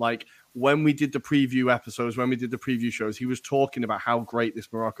admit, like, when we did the preview episodes, when we did the preview shows, he was talking about how great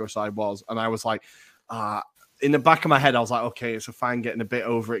this Morocco side was. And I was like, in the back of my head, I was like, okay, it's a fan getting a bit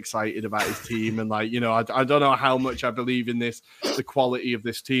overexcited about his team. And like, you know, I don't know how much I believe in this, the quality of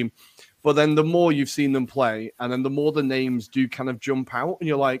this team. But then the more you've seen them play, and then the more the names do kind of jump out, and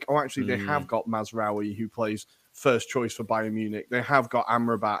you're like, oh, actually, they have got Mazraoui, who plays first choice for Bayern Munich. They have got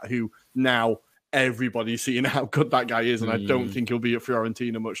Amrabat, who now everybody's seeing how good that guy is, and I don't think he'll be at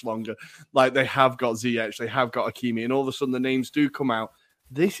Fiorentina much longer. Like, they have got Ziyech, they have got Hakimi, and all of a sudden the names do come out.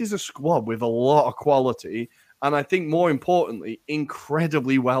 This is a squad with a lot of quality, and I think more importantly,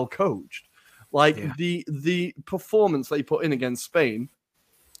 incredibly well coached. Like, the performance they put in against Spain,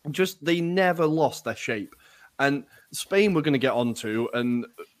 just they never lost their shape. And Spain we're going to get onto and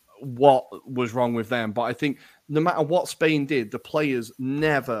what was wrong with them. But I think no matter what Spain did, the players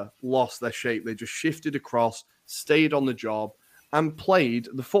never lost their shape. They just shifted across, stayed on the job, and played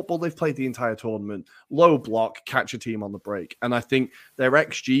the football they've played the entire tournament. Low block, catch a team on the break. And I think their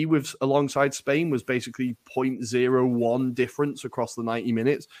XG alongside Spain was basically 0.01 difference across the 90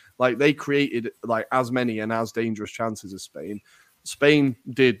 minutes. Like, they created like as many and as dangerous chances as Spain. Spain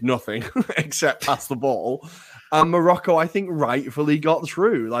did nothing except pass the ball. And Morocco, I think, rightfully got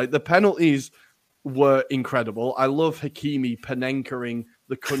through. Like, the penalties were incredible. I love Hakimi Panenka-ing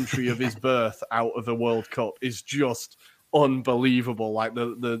the country of his birth out of a World Cup is just unbelievable. Like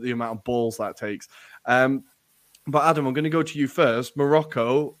the amount of balls that takes. But Adam, I'm going to go to you first.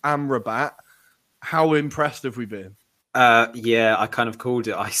 Morocco, Amrabat, how impressed have we been? Yeah, I kind of called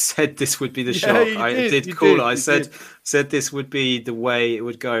it. I said this would be the shock. I did call it. I said this would be the way it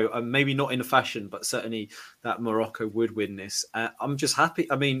would go. Maybe not in a fashion, but certainly that Morocco would win this. I'm just happy.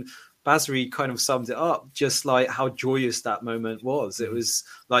 I mean, Basri kind of summed it up, just like how joyous that moment was. It was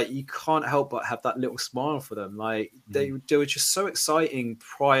like you can't help but have that little smile for them. Like they were just so exciting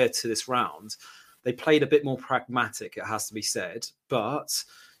prior to this round. They played a bit more pragmatic, it has to be said, but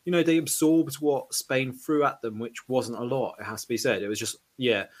you know, they absorbed what Spain threw at them, which wasn't a lot, it has to be said. It was just,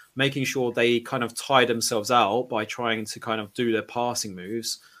 making sure they kind of tied themselves out by trying to kind of do their passing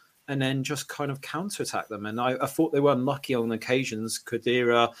moves and then just kind of counterattack them. And I thought they were unlucky on occasions.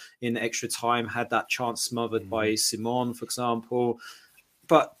 Khedira in extra time had that chance smothered by Simon, for example.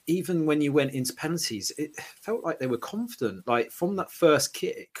 But even when you went into penalties, it felt like they were confident. Like from that first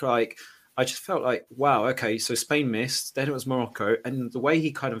kick, like I just felt like, wow, okay, so Spain missed, then it was Morocco. And the way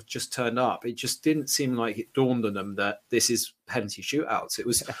he kind of just turned up, it just didn't seem like it dawned on them that this is penalty shootouts. It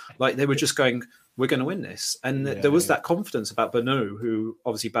was like they were just going, we're going to win this. And there was that confidence about Banu, who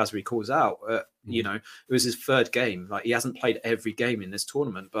obviously Basri calls out. You know, it was his third game. Like he hasn't played every game in this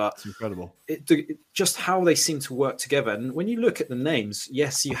tournament, but it's incredible. Just how they seem to work together. And when you look at the names,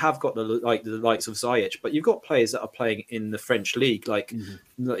 yes, you have got the likes of Ziyech, but you've got players that are playing in the French league, like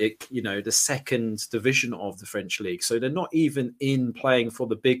you know, the second division of the French league. So they're not even in playing for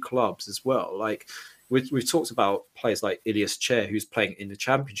the big clubs as well. Like we've talked about players like Ilias Chair, who's playing in the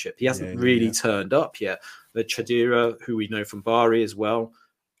Championship. He hasn't really turned up yet. The Khedira, who we know from Bari as well.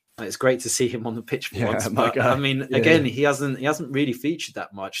 It's great to see him on the pitch for once. But I mean, again, he hasn't really featured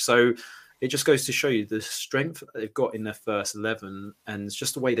that much. So it just goes to show you the strength that they've got in their first 11, and it's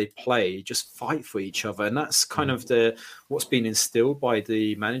just the way they play, just fight for each other. And that's kind of what's been instilled by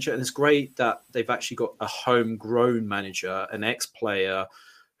the manager. And it's great that they've actually got a homegrown manager, an ex-player,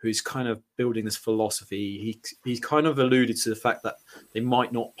 who's kind of building this philosophy. He kind of alluded to the fact that they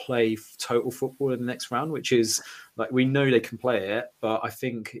might not play total football in the next round, which is like, we know they can play it, but I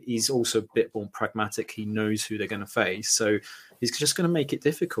think he's also a bit more pragmatic. He knows who they're going to face. So he's just going to make it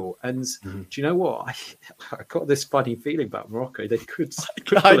difficult. And do you know what? I got this funny feeling about Morocco. They could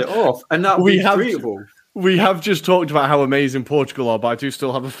pull it off, and that would be treatable. We have just talked about how amazing Portugal are, but I do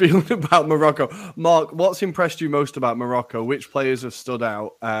still have a feeling about Morocco. Mark, what's impressed you most about Morocco? Which players have stood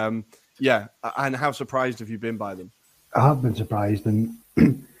out? And how surprised have you been by them? I have been surprised and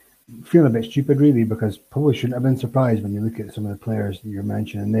feeling a bit stupid, really, because probably shouldn't have been surprised when you look at some of the players that you're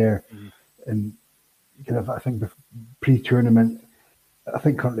mentioning there. And kind of, I think pre-tournament, I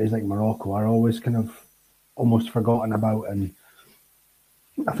think countries like Morocco are always kind of almost forgotten about, and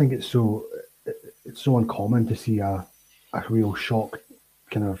I think it's so uncommon to see a real shock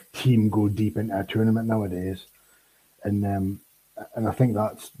kind of team go deep into a tournament nowadays, and I think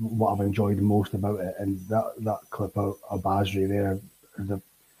that's what I've enjoyed most about it. And that clip of Basri there, there's a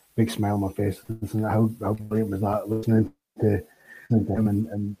big smile on my face. Listening to how brilliant was that, listening to him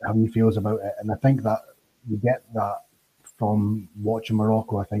and how he feels about it. And I think that you get that from watching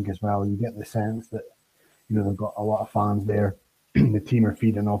Morocco, I think, as well. You get the sense that, you know, they've got a lot of fans there. The team are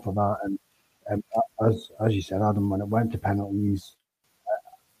feeding off of that, and as you said, Adam, when it went to penalties,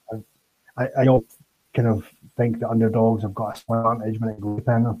 I don't kind of think the underdogs have got a slight advantage when it goes to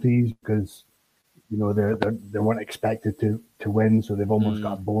penalties, because, you know, they weren't expected to win, so they've almost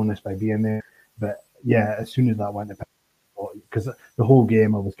got a bonus by being there. But yeah, as soon as that went to penalties, because the whole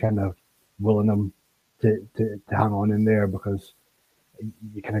game I was kind of willing them to hang on in there, because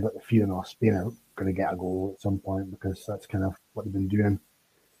you kind of got the feeling, Spain are going to get a goal at some point, because that's kind of what they've been doing.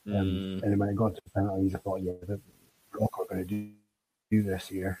 And then when it got to penalties, I thought, the Morocco are going to do this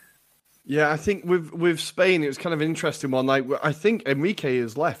here. Yeah, I think with Spain, it was kind of an interesting one. Like, I think Enrique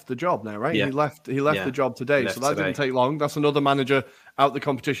has left the job now, right? Yeah. He left the job today, so that didn't take long. That's another manager out the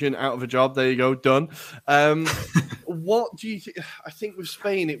competition, out of a job. There you go, done. What do you think? I think with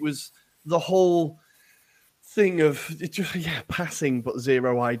Spain, it was the whole thing of passing but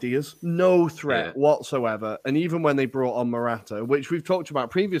zero ideas, no threat whatsoever. And even when they brought on Morata, which we've talked about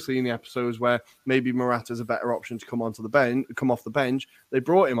previously in the episodes, where maybe Morata's a better option to come off the bench, they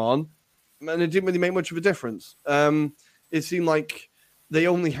brought him on, and it didn't really make much of a difference. It seemed like they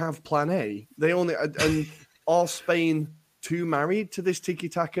only have Plan A. And are Spain too married to this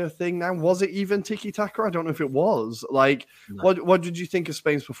tiki-taka thing now? Was it even tiki-taka? I don't know if it was. Like, no. What did you think of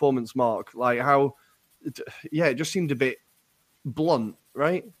Spain's performance, Mark? Like how? It just seemed a bit blunt,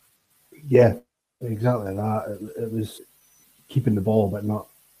 right? Yeah, exactly that. It was keeping the ball, but not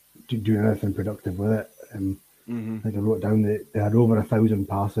doing anything productive with it. I think I wrote down that they had over 1,000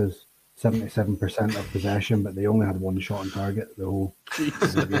 passes, 77% of possession, but they only had one shot on target the whole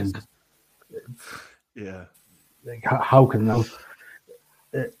game. Yeah. Like, how can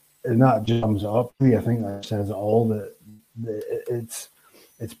that? And that just sums it up. I think that says it all. That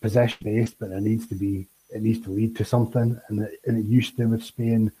it's possession based, but it needs to lead to something, and it used to with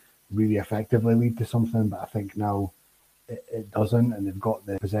Spain really effectively lead to something, but I think now it doesn't, and they've got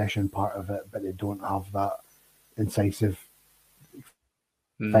the possession part of it, but they don't have that incisive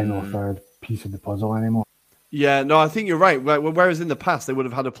final third piece of the puzzle anymore. Yeah, no, I think you're right. Whereas in the past, they would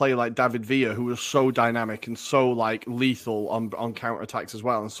have had a player like David Villa, who was so dynamic and so like lethal on counterattacks as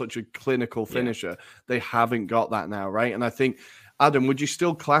well, and such a clinical finisher. They haven't got that now, right? And I think, Adam, would you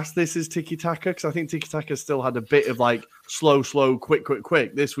still class this as tiki-taka? Because I think tiki-taka still had a bit of like slow,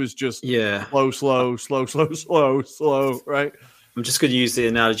 quick. This was just slow, right? I'm just going to use the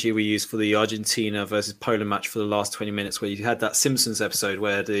analogy we used for the Argentina versus Poland match for the last 20 minutes, where you had that Simpsons episode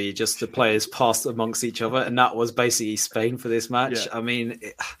where the players passed amongst each other, and that was basically Spain for this match. Yeah. I mean,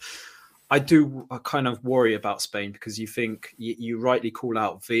 I kind of worry about Spain, because you think you rightly call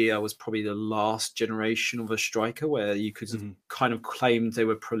out Villa was probably the last generation of a striker where you could have kind of claimed they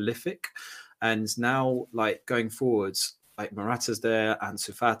were prolific, and now like going forwards, like Morata's there,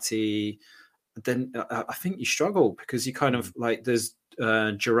 Ansu Fati. Then I think you struggle, because you kind of like there's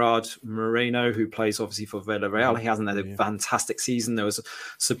Gerard Moreno, who plays obviously for Villarreal. He hasn't had a fantastic season. There was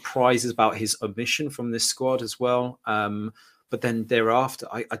surprises about his omission from this squad as well. But then thereafter,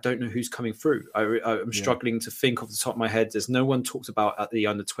 I don't know who's coming through. I'm struggling to think off the top of my head. There's no one talked about at the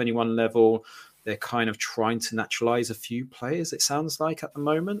under 21 level. They're kind of trying to naturalize a few players, it sounds like, at the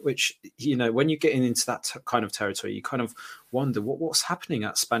moment, which, you know, when you're getting into that kind of territory, you kind of wonder what's happening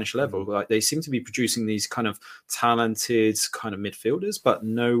at Spanish level. Like, they seem to be producing these kind of talented kind of midfielders, but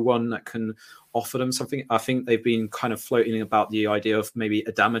no one that can offer them something. I think they've been kind of floating about the idea of maybe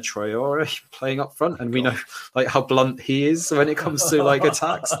Adama Traore playing up front, and we know like how blunt he is when it comes to like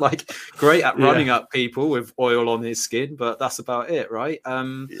attacks. Like, great at running at people with oil on his skin, but that's about it, right?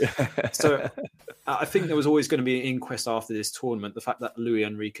 So I think there was always going to be an inquest after this tournament. The fact that Luis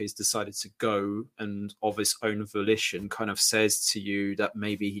Enrique's decided to go, and of his own volition, kind of says to you that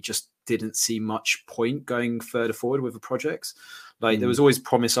maybe he just didn't see much point going further forward with the projects. Like, there was always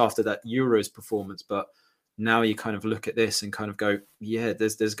promise after that Euros performance, but now you kind of look at this and kind of go, yeah,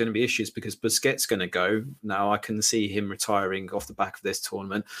 there's going to be issues, because Busquets going to go. Now I can see him retiring off the back of this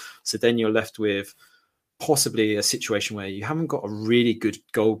tournament. So then you're left with possibly a situation where you haven't got a really good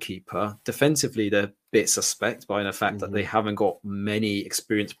goalkeeper. Defensively, they're a bit suspect by the fact that they haven't got many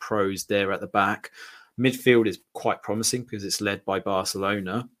experienced pros there at the back. Midfield is quite promising because it's led by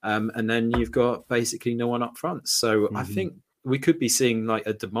Barcelona. And then you've got basically no one up front. So I think we could be seeing like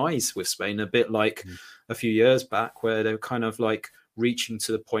a demise with Spain, a bit like a few years back, where they're kind of like reaching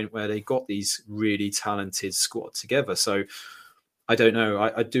to the point where they got these really talented squad together. So I don't know.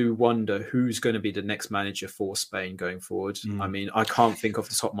 I do wonder who's going to be the next manager for Spain going forward. I mean, I can't think off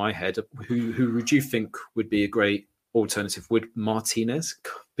the top of my head. Who would you think would be a great alternative? Would Martinez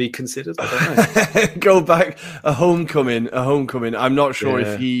be considered? I don't know. Go back, a homecoming. I'm not sure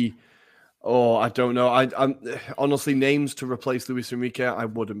if he... Oh, I don't know. I'm honestly, names to replace Luis Enrique, I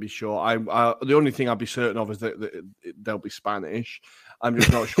wouldn't be sure. The only thing I'd be certain of is that they'll be Spanish. I'm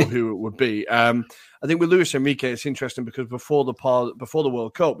just not sure who it would be. I think with Luis Enrique, it's interesting because before the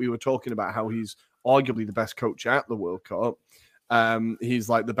World Cup, we were talking about how he's arguably the best coach at the World Cup. He's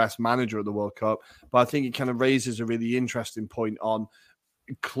like the best manager at the World Cup. But I think it kind of raises a really interesting point on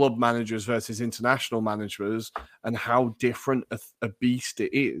club managers versus international managers and how different a beast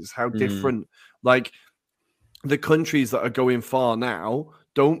it is. How different, like the countries that are going far now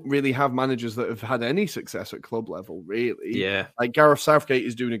don't really have managers that have had any success at club level, really. Yeah. Like Gareth Southgate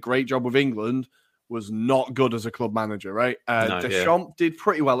is doing a great job with England, was not good as a club manager, right? Deschamps did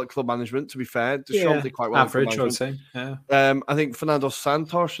pretty well at club management, to be fair. Deschamps did quite well average, at club management. I would say. I think Fernando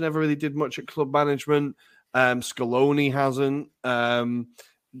Santos never really did much at club management. Scaloni hasn't.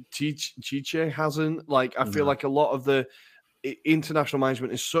 Chiche hasn't. Like, I feel like a lot of the international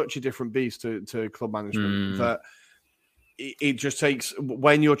management is such a different beast to club management that it just takes,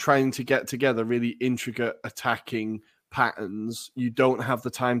 when you're trying to get together really intricate attacking patterns, you don't have the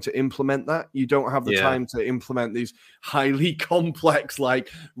time to implement that. You don't have the time to implement these highly complex, like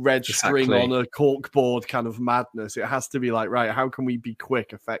red string on a cork board kind of madness. It has to be like, right, how can we be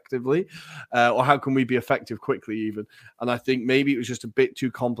quick effectively? Or how can we be effective quickly even? And I think maybe it was just a bit too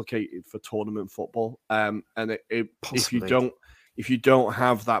complicated for tournament football. And if you don't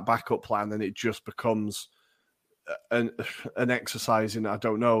have that backup plan, then it just becomes an exercise in, I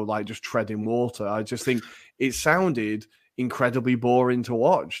don't know, like just treading water. I just think it sounded incredibly boring to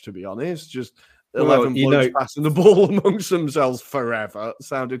watch, to be honest. Just 11 blokes passing the ball amongst themselves forever. It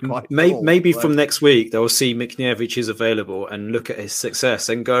sounded quite maybe from next week they'll see Mikniewicz is available and look at his success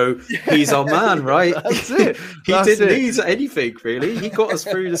and go, he's our man, right? That's it. He didn't need anything really. He got us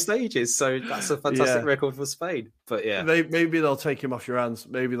through the stages, so that's a fantastic record for Spain. But maybe they'll take him off your hands.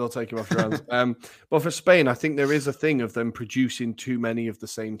 But for Spain, I think there is a thing of them producing too many of the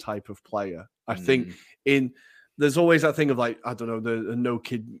same type of player. I think there's always that thing of like, I don't know, no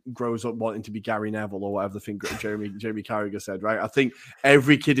kid grows up wanting to be Gary Neville or whatever the thing Jeremy Carragher said, right? I think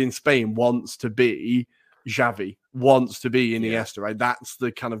every kid in Spain wants to be Xavi, wants to be Iniesta, right? That's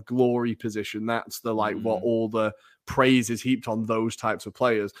the kind of glory position. That's the like what all the praise is heaped on those types of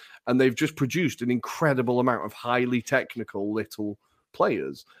players. And they've just produced an incredible amount of highly technical little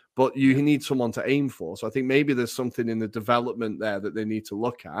players. But you need someone to aim for. So I think maybe there's something in the development there that they need to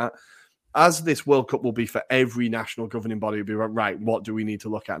look at. As this World Cup will be for every national governing body, will be right, what do we need to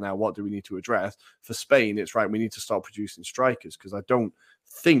look at now? What do we need to address? For Spain, it's right, we need to start producing strikers because I don't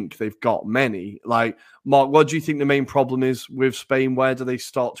think they've got many. Like, Mark, what do you think the main problem is with Spain? Where do they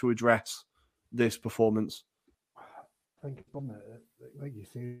start to address this performance? I think, like you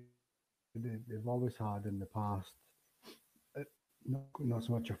say, they've always had in the past, not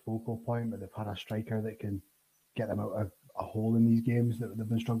so much a focal point, but they've had a striker that can get them out of a hole in these games that they've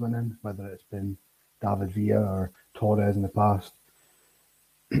been struggling in, whether it's been David Villa or Torres in the past.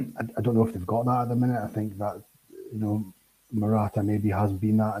 I don't know if they've got that at the minute. I think that, Morata maybe has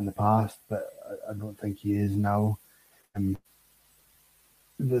been that in the past, but I don't think he is now.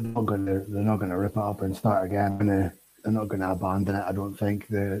 They're not going to rip it up and start again. They're not going to abandon it. I don't think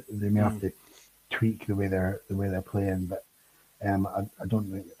they may have to tweak the way they're playing, but I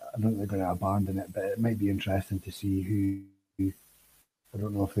don't think they're going to abandon it. But it might be interesting to see who. I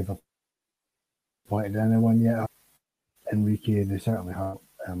don't know if they've appointed anyone yet. Enrique, they certainly have.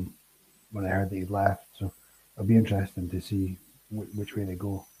 When I heard that he'd left, so it'll be interesting to see which way they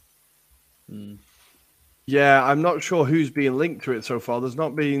go. Yeah, I'm not sure who's being linked to it so far. There's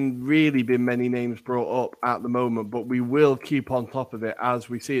not been many names brought up at the moment, but we will keep on top of it as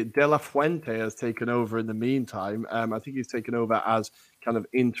we see it. De La Fuente has taken over in the meantime. I think he's taken over as kind of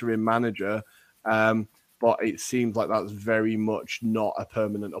interim manager, but it seems like that's very much not a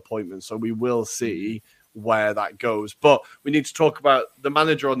permanent appointment. So we will see where that goes. But we need to talk about the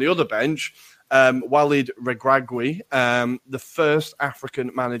manager on the other bench. Walid Regragui, the first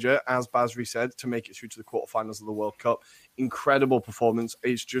African manager, as Basri said, to make it through to the quarterfinals of the World Cup. Incredible performance.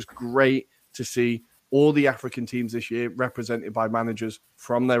 It's just great to see all the African teams this year represented by managers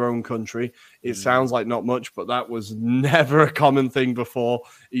from their own country. It sounds like not much, but that was never a common thing before.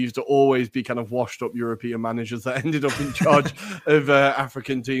 It used to always be kind of washed up European managers that ended up in charge of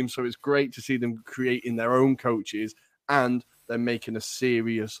African teams. So it's great to see them creating their own coaches and they're making a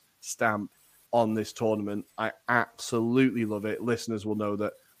serious stamp on this tournament. I absolutely love it. Listeners will know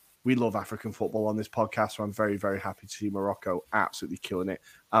that we love African football on this podcast, so I'm very, very happy to see Morocco absolutely killing it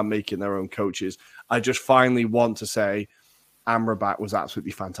and making their own coaches. I just finally want to say Amrabat was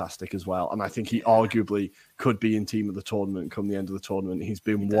absolutely fantastic as well, and I think he arguably could be in team of the tournament come the end of the tournament. He's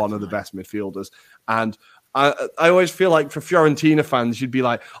been one of the best midfielders, and I always feel like for Fiorentina fans, you'd be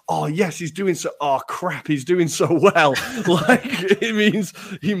like, oh, yes, he's doing so... Oh, crap, he's doing so well. Like, it means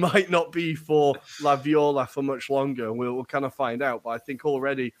he might not be for La Viola for much longer. We'll kind of find out. But I think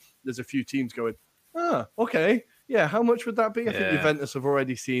already there's a few teams going, okay, yeah, how much would that be? I think Juventus have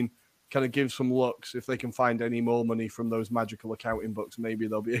already seen kind of give some looks. If they can find any more money from those magical accounting books, maybe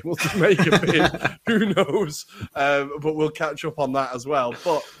they'll be able to make a bid. Who knows? But we'll catch up on that as well.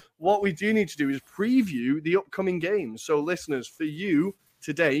 But what we do need to do is preview the upcoming games. So, listeners, for you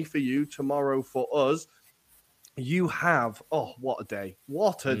today, for you tomorrow, for us, you have, what a day.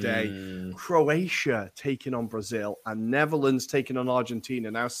 What a day. Croatia taking on Brazil and Netherlands taking on Argentina.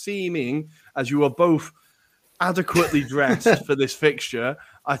 Now, seeming as you are both adequately dressed for this fixture,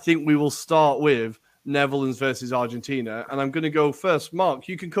 I think we will start with Netherlands versus Argentina. And I'm going to go first. Mark,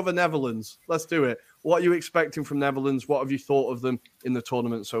 you can cover Netherlands. Let's do it. What are you expecting from Netherlands? What have you thought of them in the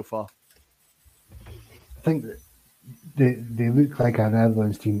tournament so far? I think that they look like a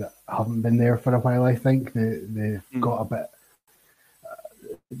Netherlands team that haven't been there for a while. I think they've got a bit,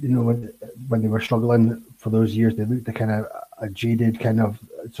 when they were struggling for those years, they looked a jaded kind of.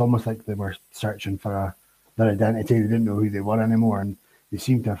 It's almost like they were searching for their identity. They didn't know who they were anymore, and they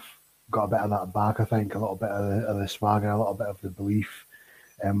seem to have got a bit of that back. I think a little bit of the swagger, a little bit of the belief.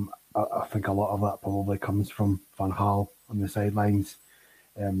 I think a lot of that probably comes from Van Gaal on the sidelines.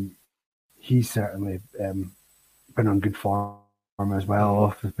 He's certainly been on good form as well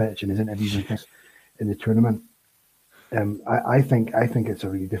off the pitch, and his interviews and things in the tournament. I think it's a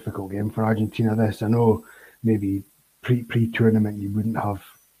really difficult game for Argentina. I know maybe pre-tournament you wouldn't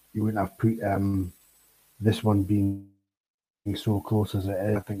have put this one being so close as it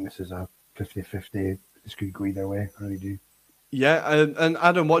is. I think this is a 50-50. This could go either way. I really do. Yeah, and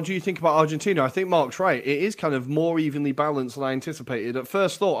Adam, what do you think about Argentina? I think Mark's right. It is kind of more evenly balanced than I anticipated. At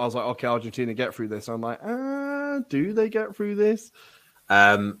first thought, I was like, okay, Argentina get through this. I'm like, do they get through this?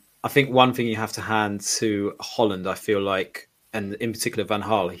 I think one thing you have to hand to Holland, I feel like, and in particular Van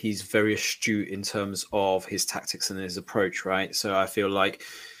Gaal, he's very astute in terms of his tactics and his approach, right? So I feel like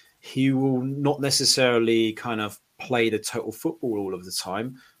he will not necessarily kind of play the total football all of the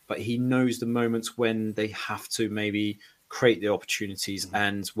time, but he knows the moments when they have to maybe create the opportunities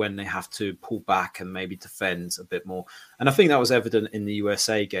and when they have to pull back and maybe defend a bit more. And I think that was evident in the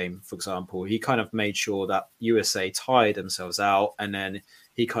USA game, for example. He kind of made sure that USA tired themselves out and then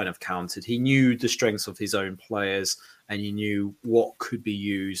he kind of countered. He knew the strengths of his own players and he knew what could be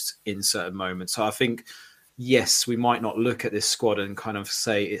used in certain moments. So I think, yes, we might not look at this squad and kind of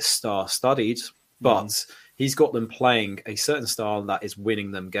say it's star-studded, but he's got them playing a certain style that is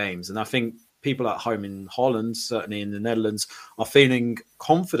winning them games. And I think people at home in Holland, certainly in the Netherlands, are feeling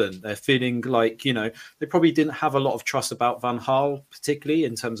confident. They're feeling like, they probably didn't have a lot of trust about Van Gaal, particularly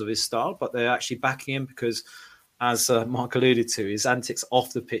in terms of his style, but they're actually backing him because, as Mark alluded to, his antics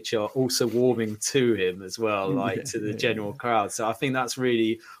off the pitch are also warming to him as well, to the general crowd. So I think that's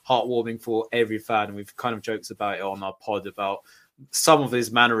really heartwarming for every fan. And we've kind of joked about it on our pod about some of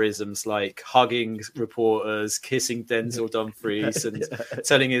his mannerisms, like hugging reporters, kissing Denzel Dumfries and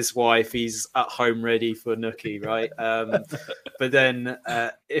telling his wife he's at home ready for Nookie, right? But then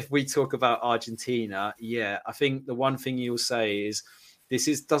if we talk about Argentina, I think the one thing you'll say is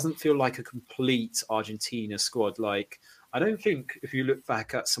doesn't feel like a complete Argentina squad. Like, I don't think if you look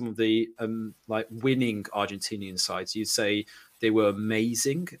back at some of the winning Argentinian sides, you'd say they were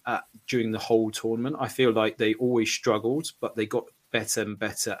amazing during the whole tournament. I feel like they always struggled, but they got better and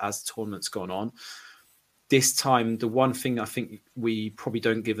better as the tournament's gone on. This time, the one thing I think we probably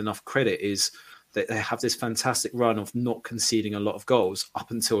don't give enough credit is that they have this fantastic run of not conceding a lot of goals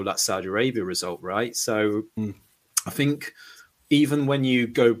up until that Saudi Arabia result, right? So I think even when you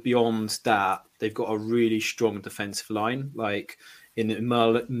go beyond that, they've got a really strong defensive line. Like in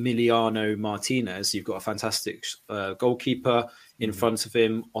Emiliano Martinez, you've got a fantastic goalkeeper in front of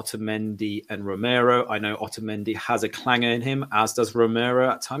him, Otamendi and Romero. I know Otamendi has a clanger in him, as does Romero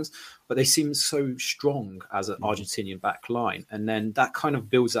at times, but they seem so strong as an Argentinian back line. And then that kind of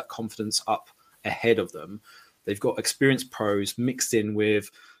builds that confidence up ahead of them. They've got experienced pros mixed in with,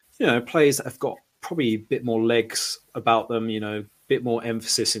 players that have got probably a bit more legs about them, bit more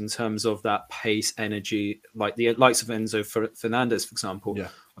emphasis in terms of that pace, energy, like the likes of Enzo Fernandez, for example.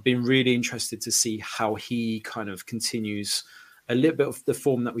 I've been really interested to see how he kind of continues a little bit of the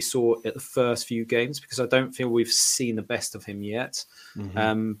form that we saw at the first few games, because I don't feel we've seen the best of him yet.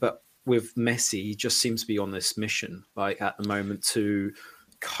 But with Messi, he just seems to be on this mission, like at the moment, to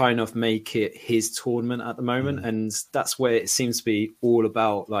kind of make it his tournament at the moment. And that's where it seems to be all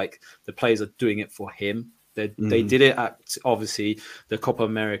about, like, the players are doing it for him. They did it at, obviously, the Copa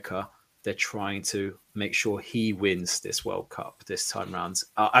America. They're trying to make sure he wins this World Cup this time round.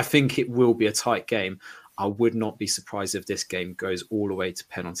 I think it will be a tight game. I would not be surprised if this game goes all the way to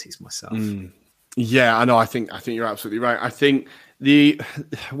penalties myself. Yeah, I know. I think you're absolutely right. I think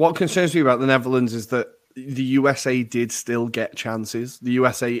what concerns me about the Netherlands is that the USA did still get chances. The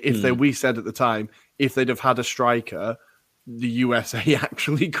USA, we said at the time, if they'd have had a striker, the USA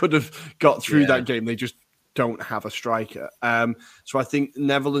actually could have got through that game. They just don't have a striker. So I think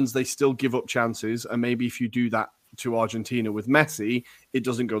Netherlands, they still give up chances. And maybe if you do that to Argentina with Messi, it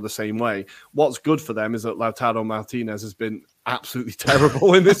doesn't go the same way. What's good for them is that Lautaro Martinez has been absolutely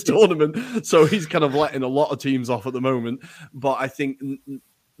terrible in this tournament. So he's kind of letting a lot of teams off at the moment. But I think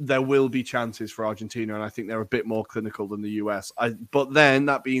there will be chances for Argentina, and I think they're a bit more clinical than the US. But then,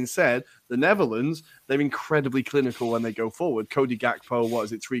 that being said, the Netherlands, they're incredibly clinical when they go forward. Cody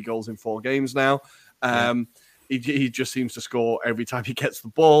Gakpo, 3 goals in 4 games now? He just seems to score every time he gets the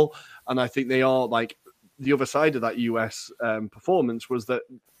ball, and I think they are like the other side of that US performance was that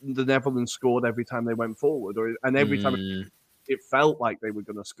the Netherlands scored every time they went forward, and every time it felt like they were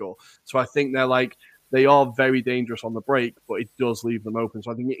going to score. So I think they are very dangerous on the break, but it does leave them open.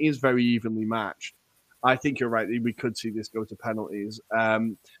 So I think it is very evenly matched. I think you're right. We could see this go to penalties.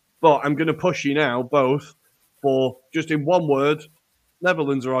 But I'm going to push you now, both, for just in one word,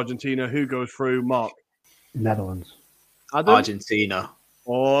 Netherlands or Argentina. Who goes through? Mark? Netherlands. Adam? Argentina.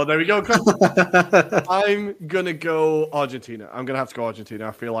 Oh, there we go. I'm going to go Argentina. I'm going to have to go Argentina.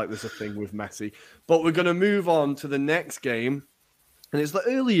 I feel like there's a thing with Messi. But we're going to move on to the next game. And it's the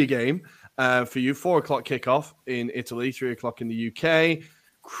earlier game for you. 4 o'clock kickoff in Italy, 3 o'clock in the UK.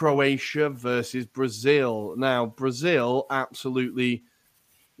 Croatia versus Brazil. Now, Brazil absolutely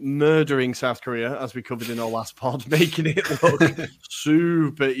murdering South Korea, as we covered in our last pod, making it look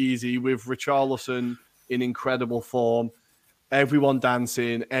super easy with Richarlison in incredible form. Everyone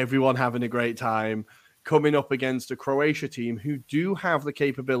dancing, everyone having a great time, coming up against a Croatia team who do have the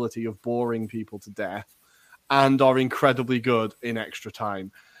capability of boring people to death and are incredibly good in extra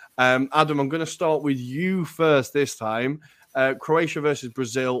time. Adam, I'm going to start with you first this time. Croatia versus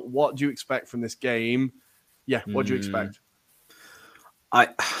Brazil. What do you expect from this game? Yeah, what do you expect?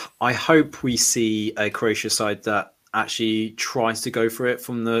 I hope we see a Croatia side that actually tries to go for it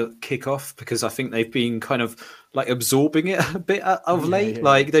from the kickoff, because I think they've been kind of like absorbing it a bit of late. Yeah.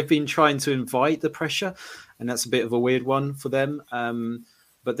 Like they've been trying to invite the pressure, and that's a bit of a weird one for them.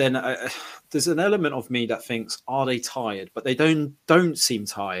 But then there's an element of me that thinks, are they tired? But they don't seem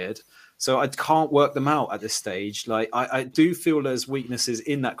tired. So I can't work them out at this stage. Like I do feel there's weaknesses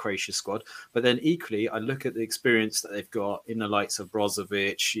in that Croatia squad, but then equally I look at the experience that they've got in the likes of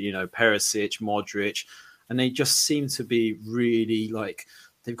Brozovic, Perisic, Modric, and they just seem to be really like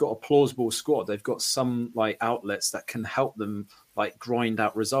they've got a plausible squad. They've got some like outlets that can help them like grind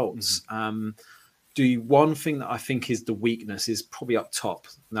out results. One thing that I think is the weakness is probably up top.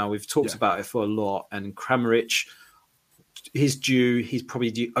 Now we've talked about it for a lot, and Kramaric, he's probably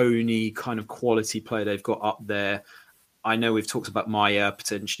the only kind of quality player they've got up there. I know we've talked about Maya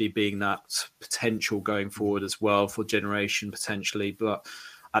potentially being that potential going forward as well for generation potentially, but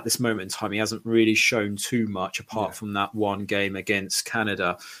at this moment in time, he hasn't really shown too much apart from that one game against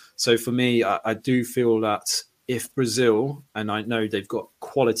Canada. So for me, I do feel that if Brazil, and I know they've got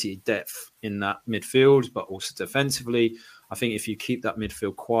quality depth in that midfield, but also defensively, I think if you keep that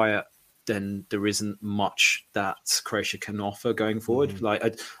midfield quiet, then there isn't much that Croatia can offer going forward.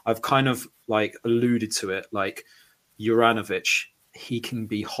 Like I've kind of like alluded to it, like Juranovic, he can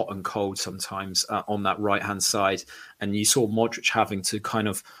be hot and cold sometimes on that right-hand side. And you saw Modric having to kind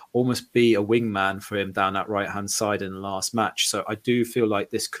of almost be a wingman for him down that right-hand side in the last match. So I do feel like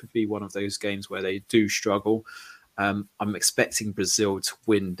this could be one of those games where they do struggle. I'm expecting Brazil to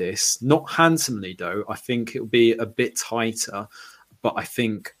win this. Not handsomely, though. I think it'll be a bit tighter, but I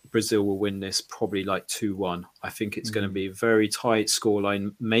think Brazil will win this probably like 2-1. I think it's going to be a very tight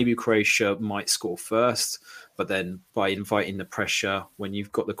scoreline. Maybe Croatia might score first, but then by inviting the pressure, when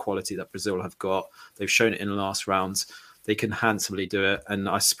you've got the quality that Brazil have got, they've shown it in the last rounds, they can handsomely do it. And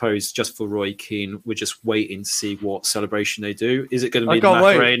I suppose just for Roy Keane, we're just waiting to see what celebration they do. Is it going to be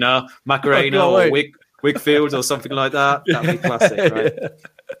the Macarena or Wigfield or something like that? That'd be classic, right?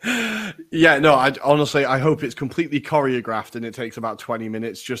 Yeah, no, I hope it's completely choreographed and it takes about 20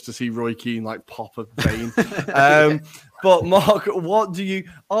 minutes just to see Roy Keane like pop a vein. But Mark,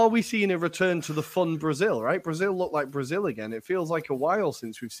 are we seeing a return to the fun Brazil, right? Brazil look like Brazil again. It feels like a while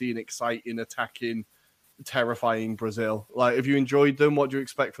since we've seen exciting, attacking, terrifying Brazil. Like, have you enjoyed them? What do you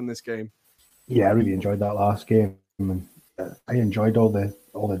expect from this game? Yeah, I really enjoyed that last game. And I enjoyed all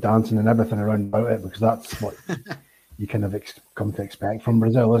the dancing and everything around about it, because that's what you kind of come to expect from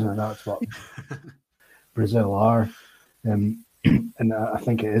Brazil, isn't it? That's what Brazil are. And I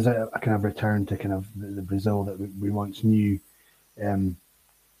think it is a kind of return to kind of the Brazil that we once knew.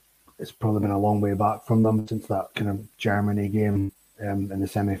 It's probably been a long way back from them since that kind of Germany game in the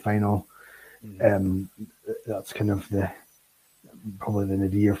semi-final. That's kind of probably the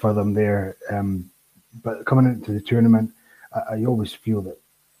nadir for them there. But coming into the tournament, I always feel that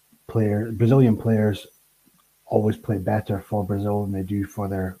Brazilian players always play better for Brazil than they do for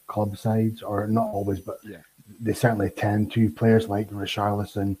their club sides, or not always, but they certainly tend to. Players like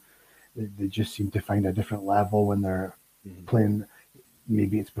Richarlison, they just seem to find a different level when they're playing.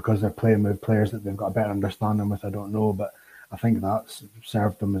 Maybe it's because they're playing with players that they've got a better understanding with, I don't know, but I think that's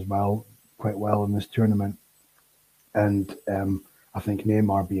served them as well, quite well in this tournament. And I think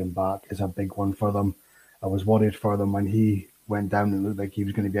Neymar being back is a big one for them. I was worried for them when he went down and looked like he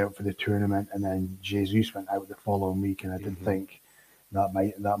was going to be out for the tournament, and then Jesus went out the following week, and I did think that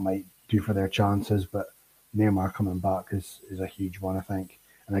might do for their chances. But Neymar coming back is a huge one, I think.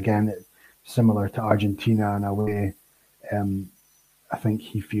 And again, similar to Argentina in a way, I think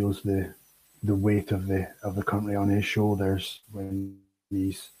he feels the weight of the country on his shoulders when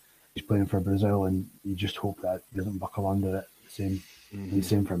he's playing for Brazil, and you just hope that he doesn't buckle under it. Same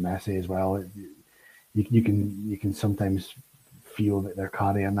for Messi as well. You can sometimes feel that they're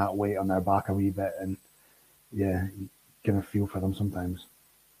carrying that weight on their back a wee bit, and yeah, you kind of feel for them sometimes.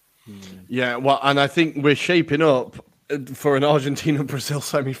 Yeah, well, and I think we're shaping up for an Argentina-Brazil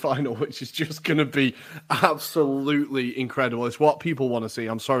semi-final, which is just going to be absolutely incredible. It's what people want to see.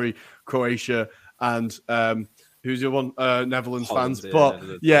 I'm sorry, Croatia and who's your one? Netherlands Holland, fans. But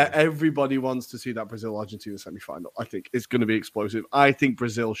yeah, everybody wants to see that Brazil-Argentina semi-final. I think it's going to be explosive. I think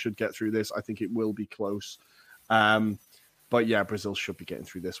Brazil should get through this. I think it will be close. But yeah, Brazil should be getting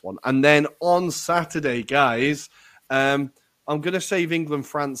through this one. And then on Saturday, guys, I'm going to save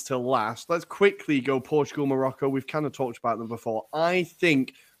England-France till last. Let's quickly go Portugal-Morocco. We've kind of talked about them before. I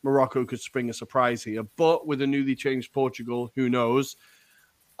think Morocco could spring a surprise here. But with a newly changed Portugal, who knows?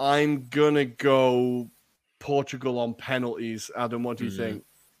 I'm going to go Portugal on penalties. Adam, what do you think?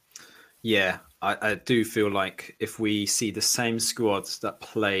 Yeah, I do feel like if we see the same squads that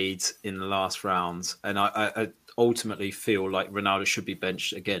played in the last round, and I ultimately feel like Ronaldo should be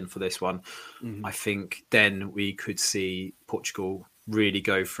benched again for this one, I think then we could see Portugal really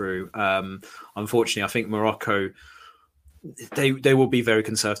go through. Unfortunately, I think Morocco, they will be very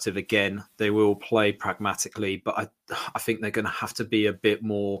conservative again. They will play pragmatically, but I think they're going to have to be a bit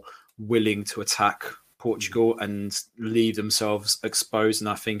more willing to attack Portugal and leave themselves exposed. And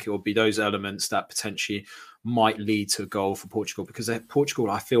I think it will be those elements that potentially might lead to a goal for Portugal, because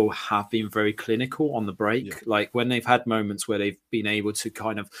Portugal, I feel, have been very clinical on the break. Yeah. Like when they've had moments where they've been able to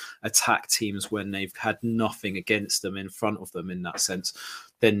kind of attack teams when they've had nothing against them in front of them in that sense,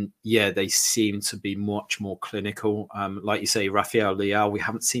 then yeah, they seem to be much more clinical. Like you say, Rafael Leao, we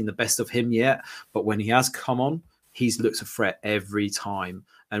haven't seen the best of him yet, but when he has come on, he's looked a threat every time.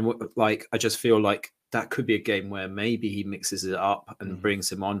 And like, I just feel like that could be a game where maybe he mixes it up and brings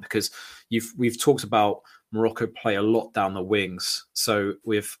him on, because we've talked about Morocco play a lot down the wings. So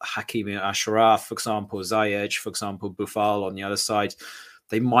with Hakimi Ashraf, for example, Ziyech, for example, Boufal on the other side,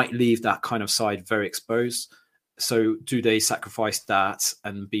 they might leave that kind of side very exposed. So do they sacrifice that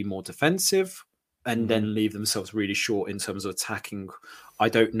and be more defensive and then leave themselves really short in terms of attacking? I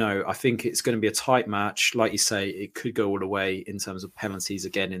don't know. I think it's going to be a tight match. Like you say, it could go all the way in terms of penalties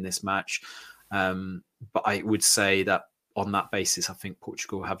again in this match. But I would say that on that basis, I think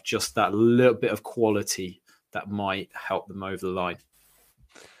Portugal have just that little bit of quality that might help them over the line.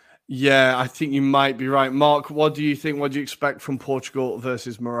 Yeah, I think you might be right. Mark, what do you think? What do you expect from Portugal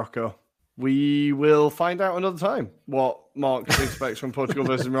versus Morocco? We will find out another time what Mark expects from Portugal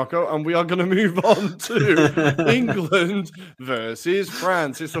versus Morocco, and we are going to move on to England versus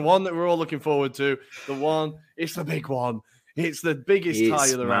France. It's the one that we're all looking forward to. It's the big one. It's the biggest tie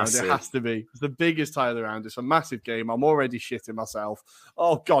of the round. It has to be. It's the biggest tie of the round. It's a massive game. I'm already shitting myself.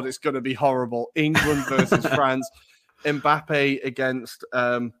 Oh, God, it's going to be horrible. England versus France. Mbappe against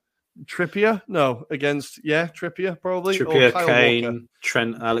Trippier? No, against, Trippier, probably. Trippier, Kane,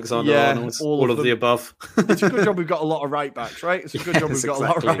 Trent Alexander-Arnold, all of the above. It's a good job we've got a lot of right-backs, right? It's a good job we've got a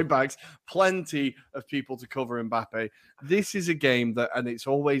lot of right-backs. Plenty of people to cover Mbappe. This is a game that, and it's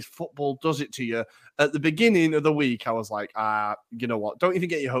always football does it to you. At the beginning of the week, I was like, you know what? Don't even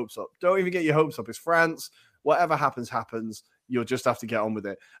get your hopes up. Don't even get your hopes up. It's France. Whatever happens, happens. You'll just have to get on with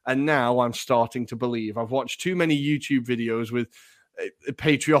it. And now I'm starting to believe. I've watched too many YouTube videos with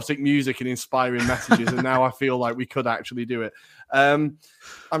patriotic music and inspiring messages, and now I feel like we could actually do it. I'm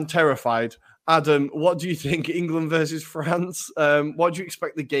terrified. Adam, what do you think? England versus France? What do you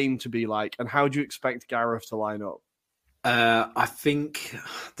expect the game to be like, and how do you expect Gareth to line up? I think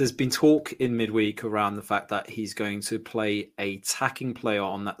there's been talk in midweek around the fact that he's going to play a attacking player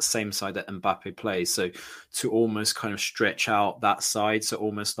on that same side that Mbappe plays. So to almost kind of stretch out that side. So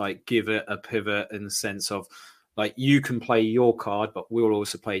almost like give it a pivot in the sense of like, you can play your card, but we'll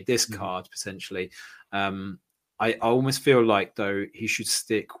also play this card potentially. I almost feel like, though, he should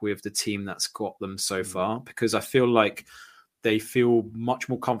stick with the team that's got them so far, because I feel like they feel much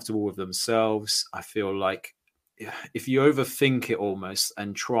more comfortable with themselves. I feel like if you overthink it almost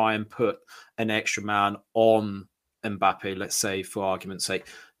and try and put an extra man on Mbappe, let's say, for argument's sake,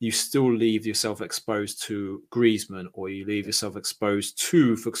 you still leave yourself exposed to Griezmann, or you leave yourself exposed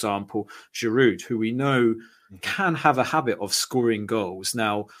to, for example, Giroud, who we know can have a habit of scoring goals.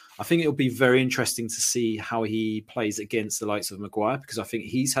 Now, I think it'll be very interesting to see how he plays against the likes of Maguire, because I think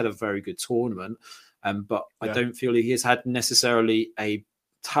he's had a very good tournament, but I don't feel he has had necessarily a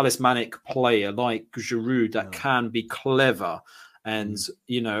talismanic player like Giroud that can be clever. And,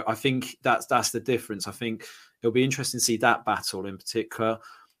 you know, I think that's the difference. I think it'll be interesting to see that battle in particular.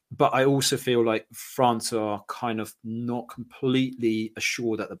 But I also feel like France are kind of not completely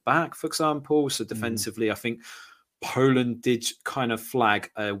assured at the back, for example. So defensively, I think Poland did kind of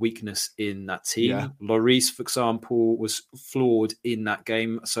flag a weakness in that team. Yeah. Lloris, for example, was flawed in that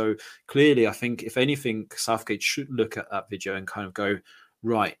game. So clearly, I think, if anything, Southgate should look at that video and kind of go,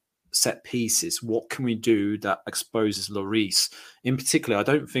 right, set pieces, what can we do that exposes Lloris? In particular, I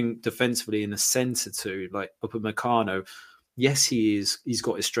don't think defensively in the centre too, like Upamecano, yes, he's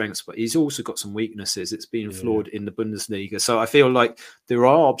got his strengths, but he's also got some weaknesses. It's been flawed in the Bundesliga. So I feel like there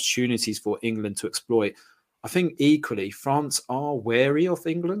are opportunities for England to exploit. I think equally, France are wary of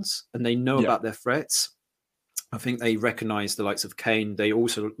England and they know about their threats. I think they recognise the likes of Kane. They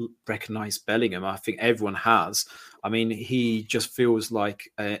also recognise Bellingham. I think everyone has. I mean, he just feels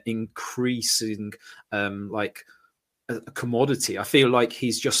like increasing, like a commodity. I feel like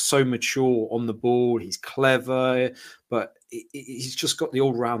he's just so mature on the ball. He's clever, but he's just got the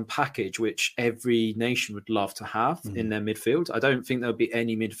all-round package, which every nation would love to have in their midfield. I don't think there'll be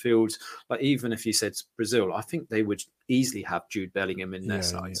any midfield, like even if you said Brazil, I think they would easily have Jude Bellingham in their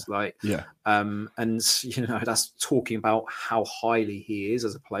sides. And you know, that's talking about how highly he is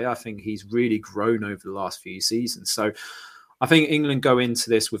as a player. I think he's really grown over the last few seasons. So I think England go into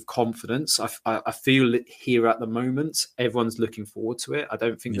this with confidence. I feel it here at the moment. Everyone's looking forward to it. I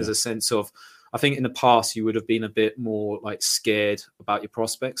don't think there's a sense of, I think in the past you would have been a bit more like scared about your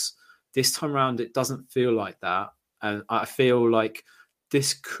prospects. This time around, it doesn't feel like that. And I feel like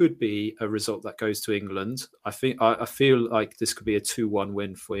this could be a result that goes to England. I feel like this could be a 2-1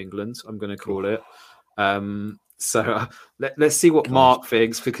 win for England. I'm going to call it. So let's see what Mark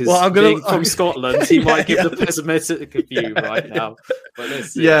thinks, because being from Scotland, he might give the pessimistic view right now. But let's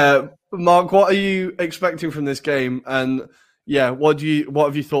see. Yeah, Mark, what are you expecting from this game? And what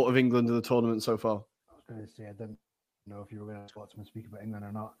have you thought of England in the tournament so far? I was going to say, I didn't know if you were going to Scotsman speak about England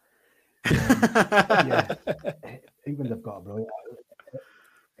or not. England have got a brilliant.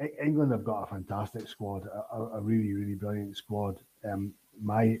 England have got a fantastic squad, a really, really brilliant squad.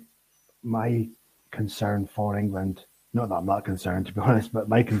 My concern for England, not that I'm not concerned to be honest, but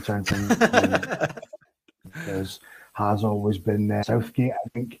my concern for England has always been Southgate. I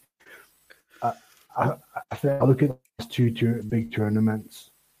think I look at those two big tournaments,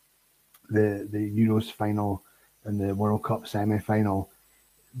 the Euros final and the World Cup semi-final,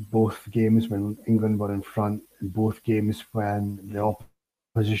 both games when England were in front, and both games when the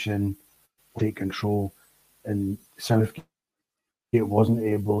opposition take control, and Southgate wasn't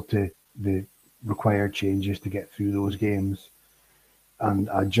able to the required changes to get through those games.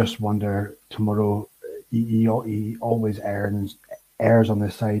 And I just wonder tomorrow, he always errs on the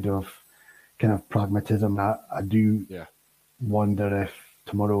side of kind of pragmatism. I do wonder if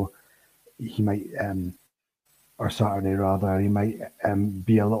tomorrow he might, or Saturday rather, he might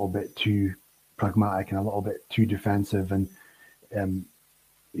be a little bit too pragmatic and a little bit too defensive. And, you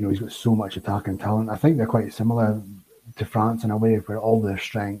know, he's got so much attacking talent. I think they're quite similar to France in a way, where all their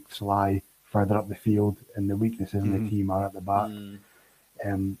strengths lie further up the field and the weaknesses in the team are at the back.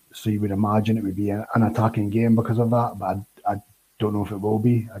 So you would imagine it would be an attacking game because of that, but I don't know if it will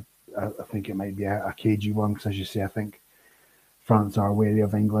be. I think it might be a cagey one, because as you say, I think France are wary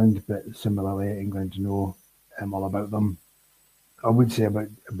of England, but similarly England know all about them. I would say about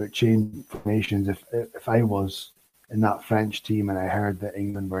change formations, if I was in that French team and I heard that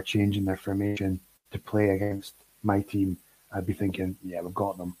England were changing their formation to play against my team, I'd be thinking, we've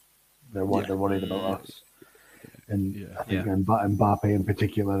got them. They're worried about us. And I think Mbappe in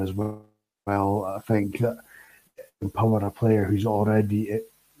particular as well. I think that empower a player who's already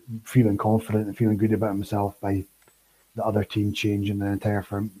feeling confident and feeling good about himself by the other team changing the entire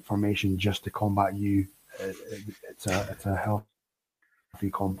formation just to combat you. It's a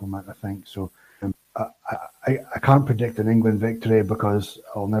healthy compliment, I think. So I can't predict an England victory because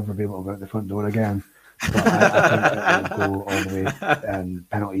I'll never be able to go out the front door again. But I think it will go all the way and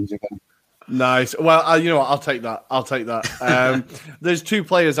penalties again. Nice. Well, you know what? I'll take that. There's two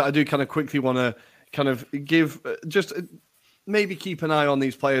players that I do kind of quickly want to kind of give just maybe keep an eye on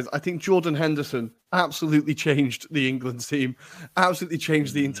these players. I think Jordan Henderson absolutely changed the England team, absolutely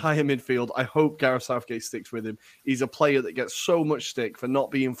changed the entire midfield. I hope Gareth Southgate sticks with him. He's a player that gets so much stick for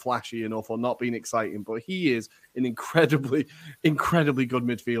not being flashy enough or not being exciting, but he is an incredibly, incredibly good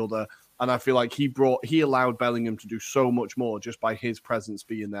midfielder. And I feel like he allowed Bellingham to do so much more just by his presence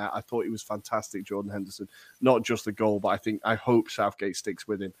being there. I thought he was fantastic, Jordan Henderson. Not just the goal, but I hope Southgate sticks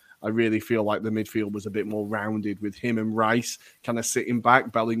with him. I really feel like the midfield was a bit more rounded with him and Rice kind of sitting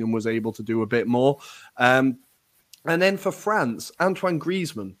back. Bellingham was able to do a bit more. And then for France, Antoine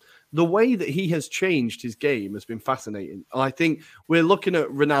Griezmann, the way that he has changed his game has been fascinating. And I think we're looking at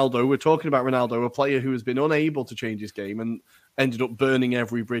Ronaldo. We're talking about Ronaldo, a player who has been unable to change his game and ended up burning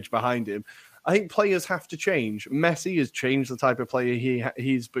every bridge behind him. I think players have to change. Messi has changed the type of player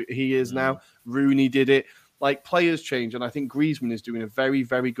he is now. Rooney did it. Like, players change, and I think Griezmann is doing a very,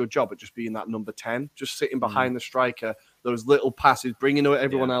 very good job at just being that number 10, just sitting behind the striker, those little passes, bringing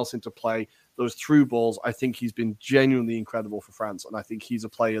everyone else into play, those through balls. I think he's been genuinely incredible for France, and I think he's a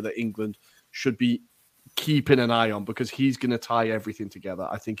player that England should be keeping an eye on because he's going to tie everything together.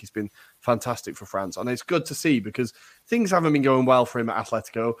 I think he's been fantastic for France, and it's good to see because things haven't been going well for him at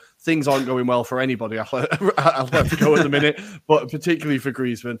Atletico. Things aren't going well for anybody at Atletico at the minute, but particularly for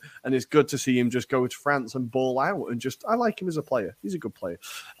Griezmann, and it's good to see him just go to France and ball out, and I like him as a player. He's a good player.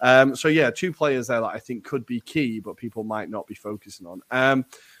 So yeah, two players there that I think could be key, but people might not be focusing on.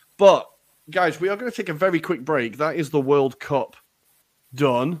 But guys, we are going to take a very quick break. That is the World Cup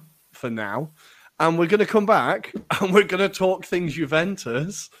done for now. And we're going to come back and we're going to talk things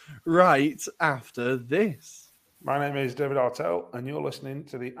Juventus right after this. My name is David Artell, and you're listening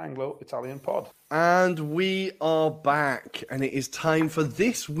to the Anglo-Italian Pod. And we are back, and it is time for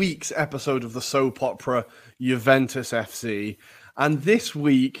this week's episode of the soap opera Juventus FC. And this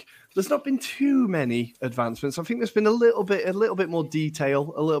week, there's not been too many advancements. I think there's been a little bit more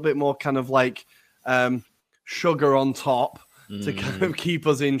detail, a little bit more kind of like sugar on top to kind of keep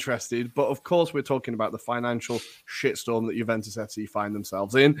us interested. But of course, we're talking about the financial shitstorm that Juventus FC find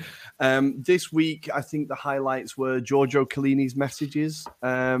themselves in. This week, I think the highlights were Giorgio Chiellini's messages,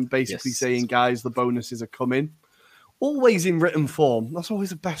 basically saying, guys, the bonuses are coming. Always in written form. That's always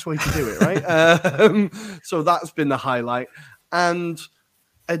the best way to do it, right? So that's been the highlight. And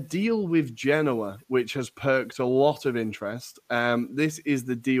a deal with Genoa, which has perked a lot of interest. This is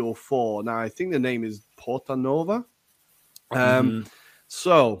the deal for, now I think the name is Portanova.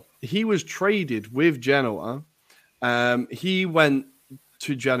 So he was traded with Genoa. He went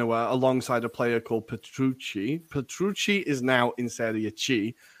to Genoa alongside a player called Petrucci. Petrucci is now in Serie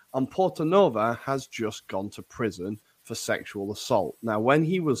C, and Portanova has just gone to prison for sexual assault. Now, when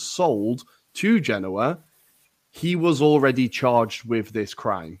he was sold to Genoa, he was already charged with this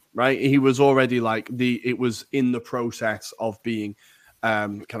crime, right? He was already it was in the process of being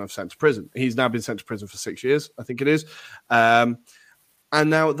kind of sent to prison. He's now been sent to prison for 6 years, I think it is. And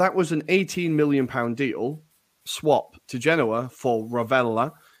now that was an £18 million deal swap to Genoa for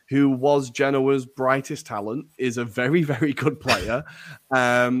Ravella, who was Genoa's brightest talent, is a very, very good player.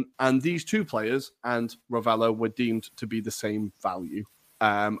 And these two players and Ravella were deemed to be the same value.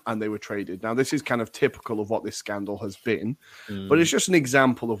 And they were traded. Now, this is kind of typical of what this scandal has been, but it's just an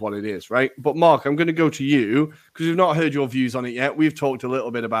example of what it is, right? But Mark, I'm going to go to you because we've not heard your views on it yet. We've talked a little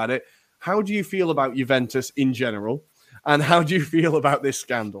bit about it. How do you feel about Juventus in general? And how do you feel about this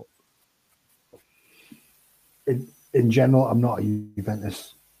scandal? In general, I'm not a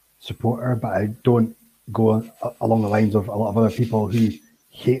Juventus supporter, but I don't go along the lines of a lot of other people who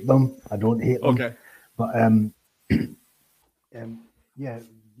hate them. I don't hate them. Okay. But yeah,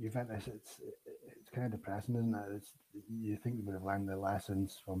 Juventus, it's kind of depressing, isn't it? You think they would have learned their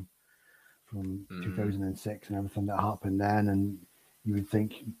lessons from 2006 and everything that happened then, and you would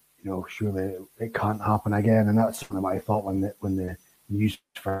think, surely it can't happen again. And that's something I thought when the news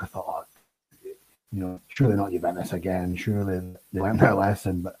first, I thought, surely not Juventus again. Surely they learned their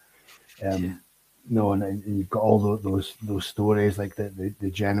lesson, but no. And you've got all those stories like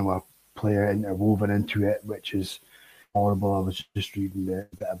the Genoa player interwoven into it, which is horrible. I was just reading a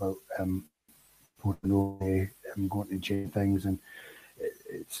bit about Portanova going to jail things, and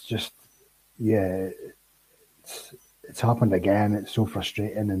it's just, it's happened again. It's so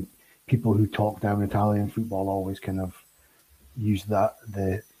frustrating, and people who talk down Italian football always kind of use that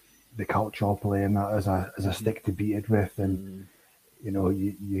the calciopoli and that as a stick to beat it with, and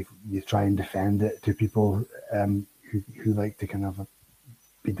you try and defend it to people who like to kind of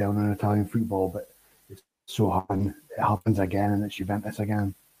be down on Italian football, but it happens again, and it's Juventus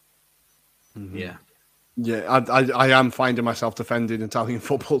again. Yeah, Yeah, I am finding myself defending Italian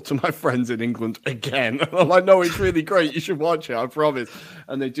football to my friends in England again. I'm like, no, it's really great. You should watch it, I promise.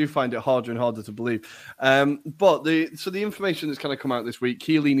 And they do find it harder and harder to believe. But the information that's kind of come out this week,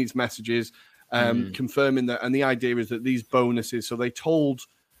 Chiellini's messages confirming that, and the idea is that these bonuses. So they told.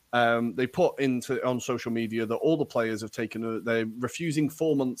 They put on social media that all the players have they're refusing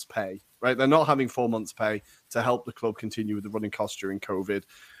 4 months' pay, right? They're not having 4 months' pay to help the club continue with the running costs during COVID.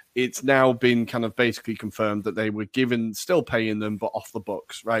 It's now been kind of basically confirmed that they were still paying them, but off the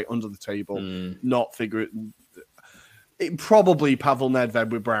books, right? Under the table, not it probably Pavel Nedved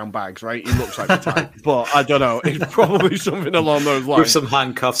with brown bags, right? He looks like the type, but I don't know. It's probably something along those lines. With some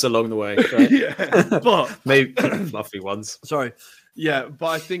handcuffs along the way, right? Yeah, but maybe fluffy ones. Sorry. Yeah, but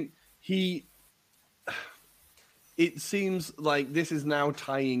I think it seems like this is now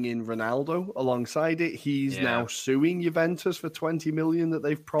tying in Ronaldo alongside it. He's now suing Juventus for 20 million that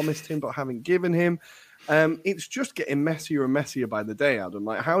they've promised him but haven't given him. It's just getting messier and messier by the day, Adam.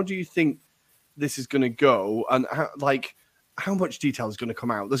 Like, how do you think this is going to go? And how much detail is going to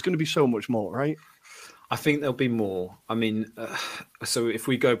come out? There's going to be so much more, right? I think there'll be more. I mean, so if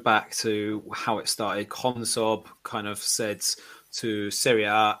we go back to how it started, Consob kind of said to Serie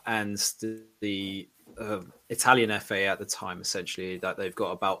A and the Italian FA at the time, essentially, that they've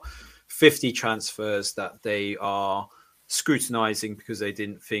got about 50 transfers that they are scrutinizing because they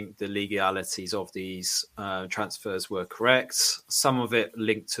didn't think the legalities of these transfers were correct. Some of it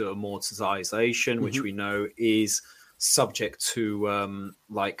linked to amortization, which we know is subject to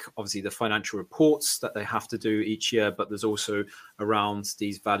obviously the financial reports that they have to do each year, but there's also around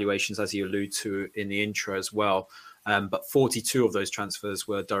these valuations, as you allude to in the intro as well. But 42 of those transfers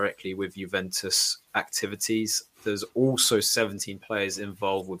were directly with Juventus activities. There's also 17 players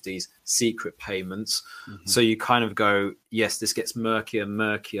involved with these secret payments. So you kind of go, yes, this gets murkier and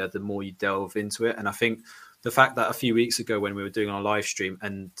murkier the more you delve into it. And I think the fact that a few weeks ago when we were doing our live stream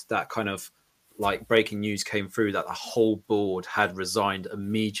and that kind of like breaking news came through that the whole board had resigned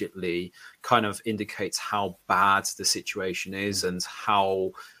immediately kind of indicates how bad the situation is and how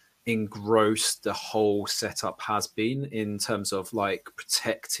engrossed the whole setup has been in terms of like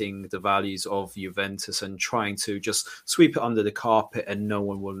protecting the values of Juventus and trying to just sweep it under the carpet and no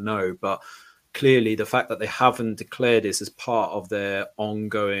one will know. But clearly the fact that they haven't declared this as part of their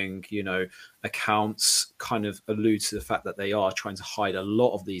ongoing, accounts kind of allude to the fact that they are trying to hide a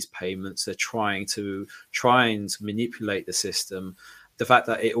lot of these payments. They're trying to manipulate the system. The fact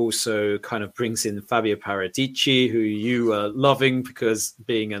that it also kind of brings in Fabio Paratici, who you are loving because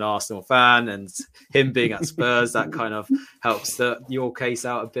being an Arsenal fan and him being at Spurs, that kind of helps your case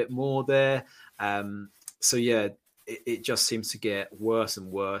out a bit more there. So yeah, it just seems to get worse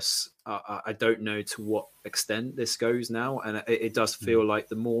and worse. I don't know to what extent this goes now. And it does feel like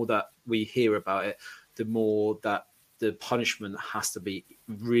the more that we hear about it, the more that the punishment has to be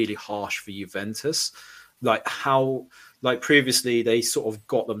really harsh for Juventus. Like previously, they sort of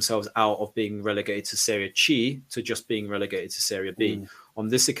got themselves out of being relegated to Serie C to just being relegated to Serie B. On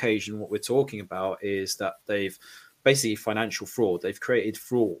this occasion, what we're talking about is that they've basically financial fraud. They've created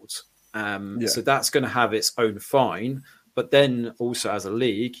fraud. So that's going to have its own fine. But then also as a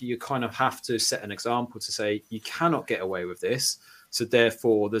league, you kind of have to set an example to say you cannot get away with this. So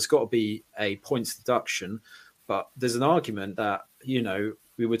therefore, there's got to be a points deduction. But there's an argument that,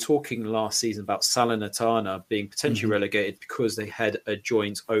 we were talking last season about Salernitana being potentially relegated because they had a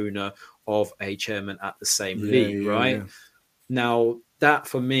joint owner of a chairman at the same league, right? Yeah. Now, that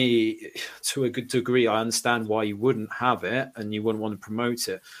for me, to a good degree, I understand why you wouldn't have it and you wouldn't want to promote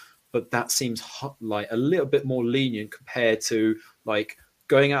it. But that seems like a little bit more lenient compared to like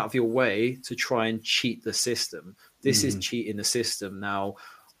going out of your way to try and cheat the system. This is cheating the system. Now,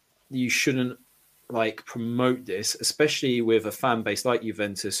 you shouldn't promote this, especially with a fan base like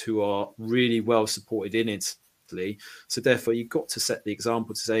Juventus who are really well supported in Italy. So therefore, you've got to set the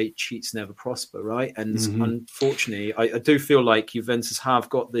example to say cheats never prosper, right? And unfortunately, I do feel like Juventus have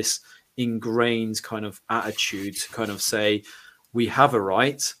got this ingrained kind of attitude to kind of say, we have a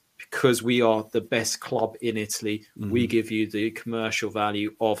right because we are the best club in Italy. We give you the commercial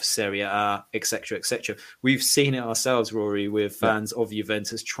value of Serie A, etc., etc. We've seen it ourselves, Rory, with fans of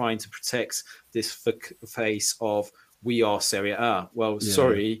Juventus trying to protect this face of we are Serie A. Well,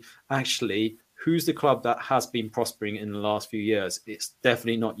 sorry, actually, who's the club that has been prospering in the last few years? It's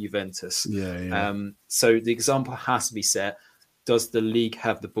definitely not Juventus. So the example has to be set. Does the league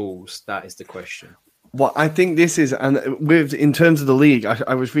have the balls? That is the question. Well, I think this is, and in terms of the league,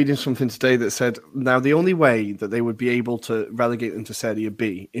 I was reading something today that said now the only way that they would be able to relegate them to Serie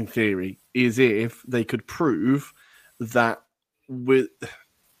B, in theory, is if they could prove that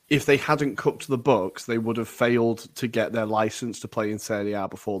if they hadn't cooked the books, they would have failed to get their license to play in Serie A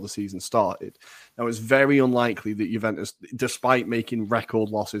before the season started. Now, it's very unlikely that Juventus, despite making record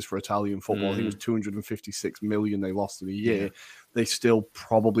losses for Italian football, I think it was 256 million they lost in a year, they still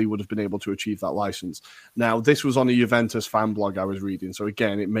probably would have been able to achieve that license. Now, this was on a Juventus fan blog I was reading, so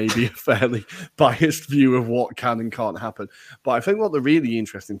again, it may be a fairly biased view of what can and can't happen. But I think what the really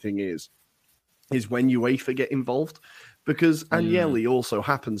interesting thing is when UEFA get involved, because Agnelli also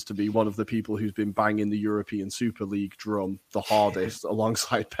happens to be one of the people who's been banging the European Super League drum the hardest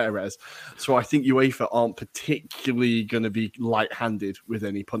alongside Perez. So I think UEFA aren't particularly going to be light-handed with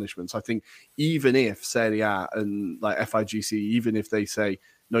any punishments. I think even if Serie A and like FIGC, even if they say,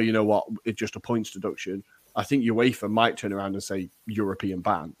 no, you know what, it's just a points deduction, I think UEFA might turn around and say European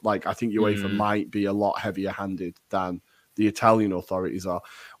ban. Like, I think UEFA might be a lot heavier-handed than the Italian authorities are.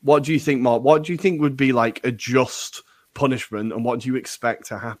 What do you think, Mark? What do you think would be like a just punishment, and what do you expect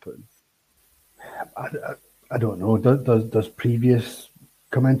to happen? I don't know. Does previous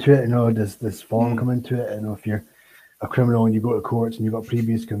come into it? Does this form come into it? If you're a criminal and you go to courts and you've got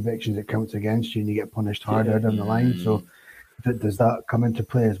previous convictions, it counts against you and you get punished harder down the line. So does that come into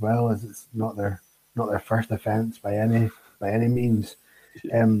play as well, as it's not their first offence by any means?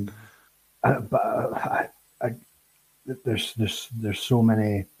 There's so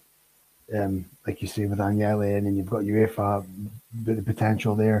many, like you say, with Agnelli, and then you've got UEFA, the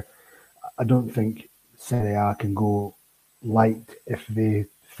potential there. I don't think Serie A can go light if they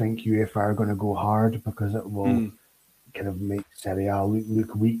think UEFA are going to go hard, because it will kind of make Serie A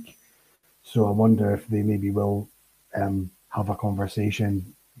look weak. So I wonder if they maybe will have a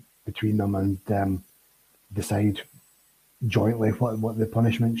conversation between them and decide jointly what the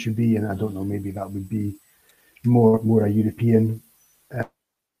punishment should be. And I don't know, maybe that would be more a European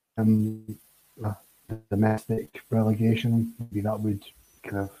domestic relegation. Maybe that would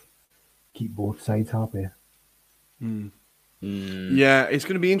kind of keep both sides happy. Yeah, it's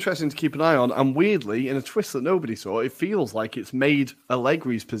going to be interesting to keep an eye on. And weirdly, in a twist that nobody saw, it feels like it's made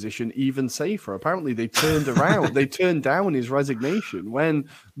Allegri's position even safer. Apparently, they turned around. They turned down his resignation when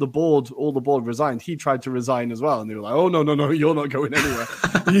the board resigned. He tried to resign as well, and they were like, "Oh no, you're not going anywhere.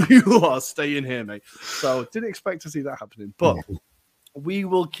 You are staying here, mate." So, didn't expect to see that happening, but. We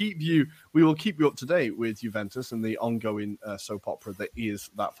will keep you up to date with Juventus and the ongoing soap opera that is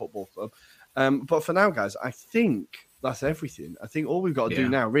that football club. But for now, guys, I think that's everything. I think all we've got to do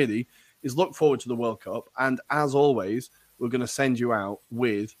now really is look forward to the World Cup. And as always, we're going to send you out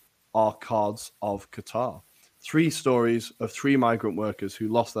with our cards of Qatar. 3 stories of 3 migrant workers who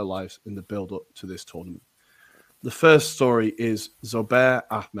lost their lives in the build-up to this tournament. The first story is Zubair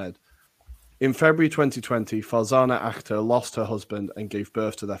Ahmed. In February 2020, Farzana Akhtar lost her husband and gave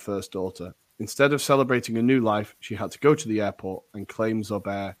birth to their first daughter. Instead of celebrating a new life, she had to go to the airport and claim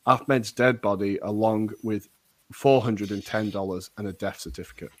Zubair Ahmed's dead body along with $410 and a death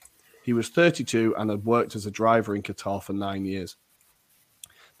certificate. He was 32 and had worked as a driver in Qatar for 9 years.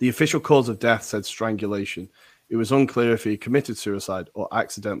 The official cause of death said strangulation. It was unclear if he committed suicide or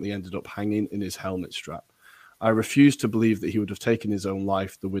accidentally ended up hanging in his helmet strap. I refuse to believe that he would have taken his own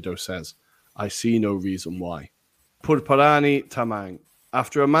life, the widow says. I see no reason why. Purparani Tamang.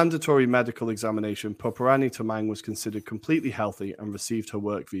 After a mandatory medical examination, Purparani Tamang was considered completely healthy and received her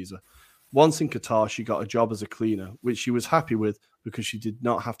work visa. Once in Qatar, she got a job as a cleaner, which she was happy with because she did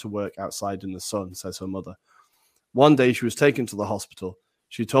not have to work outside in the sun, says her mother. One day, she was taken to the hospital.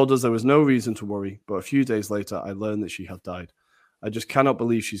 She told us there was no reason to worry, but a few days later, I learned that she had died. I just cannot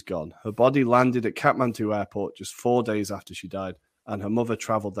believe she's gone. Her body landed at Kathmandu airport just 4 days after she died, and her mother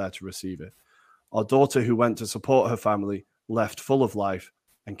travelled there to receive it. Our daughter, who went to support her family, left full of life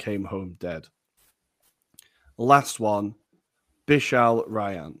and came home dead. Last one, Bishal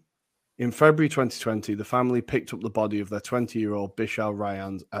Ryan. In February 2020, the family picked up the body of their 20-year-old Bishal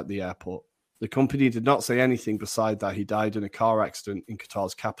Ryan at the airport. The company did not say anything beside that he died in a car accident in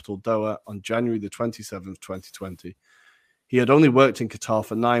Qatar's capital, Doha, on January the 27th, 2020. He had only worked in Qatar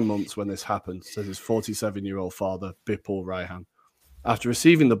for 9 months when this happened, says his 47-year-old father, Bipul Raihan. After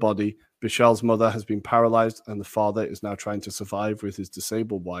receiving the body, Bishal's mother has been paralyzed and the father is now trying to survive with his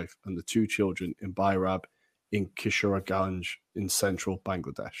disabled wife and the 2 children in Bairab in Kishoreganj in central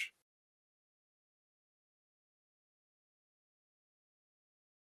Bangladesh.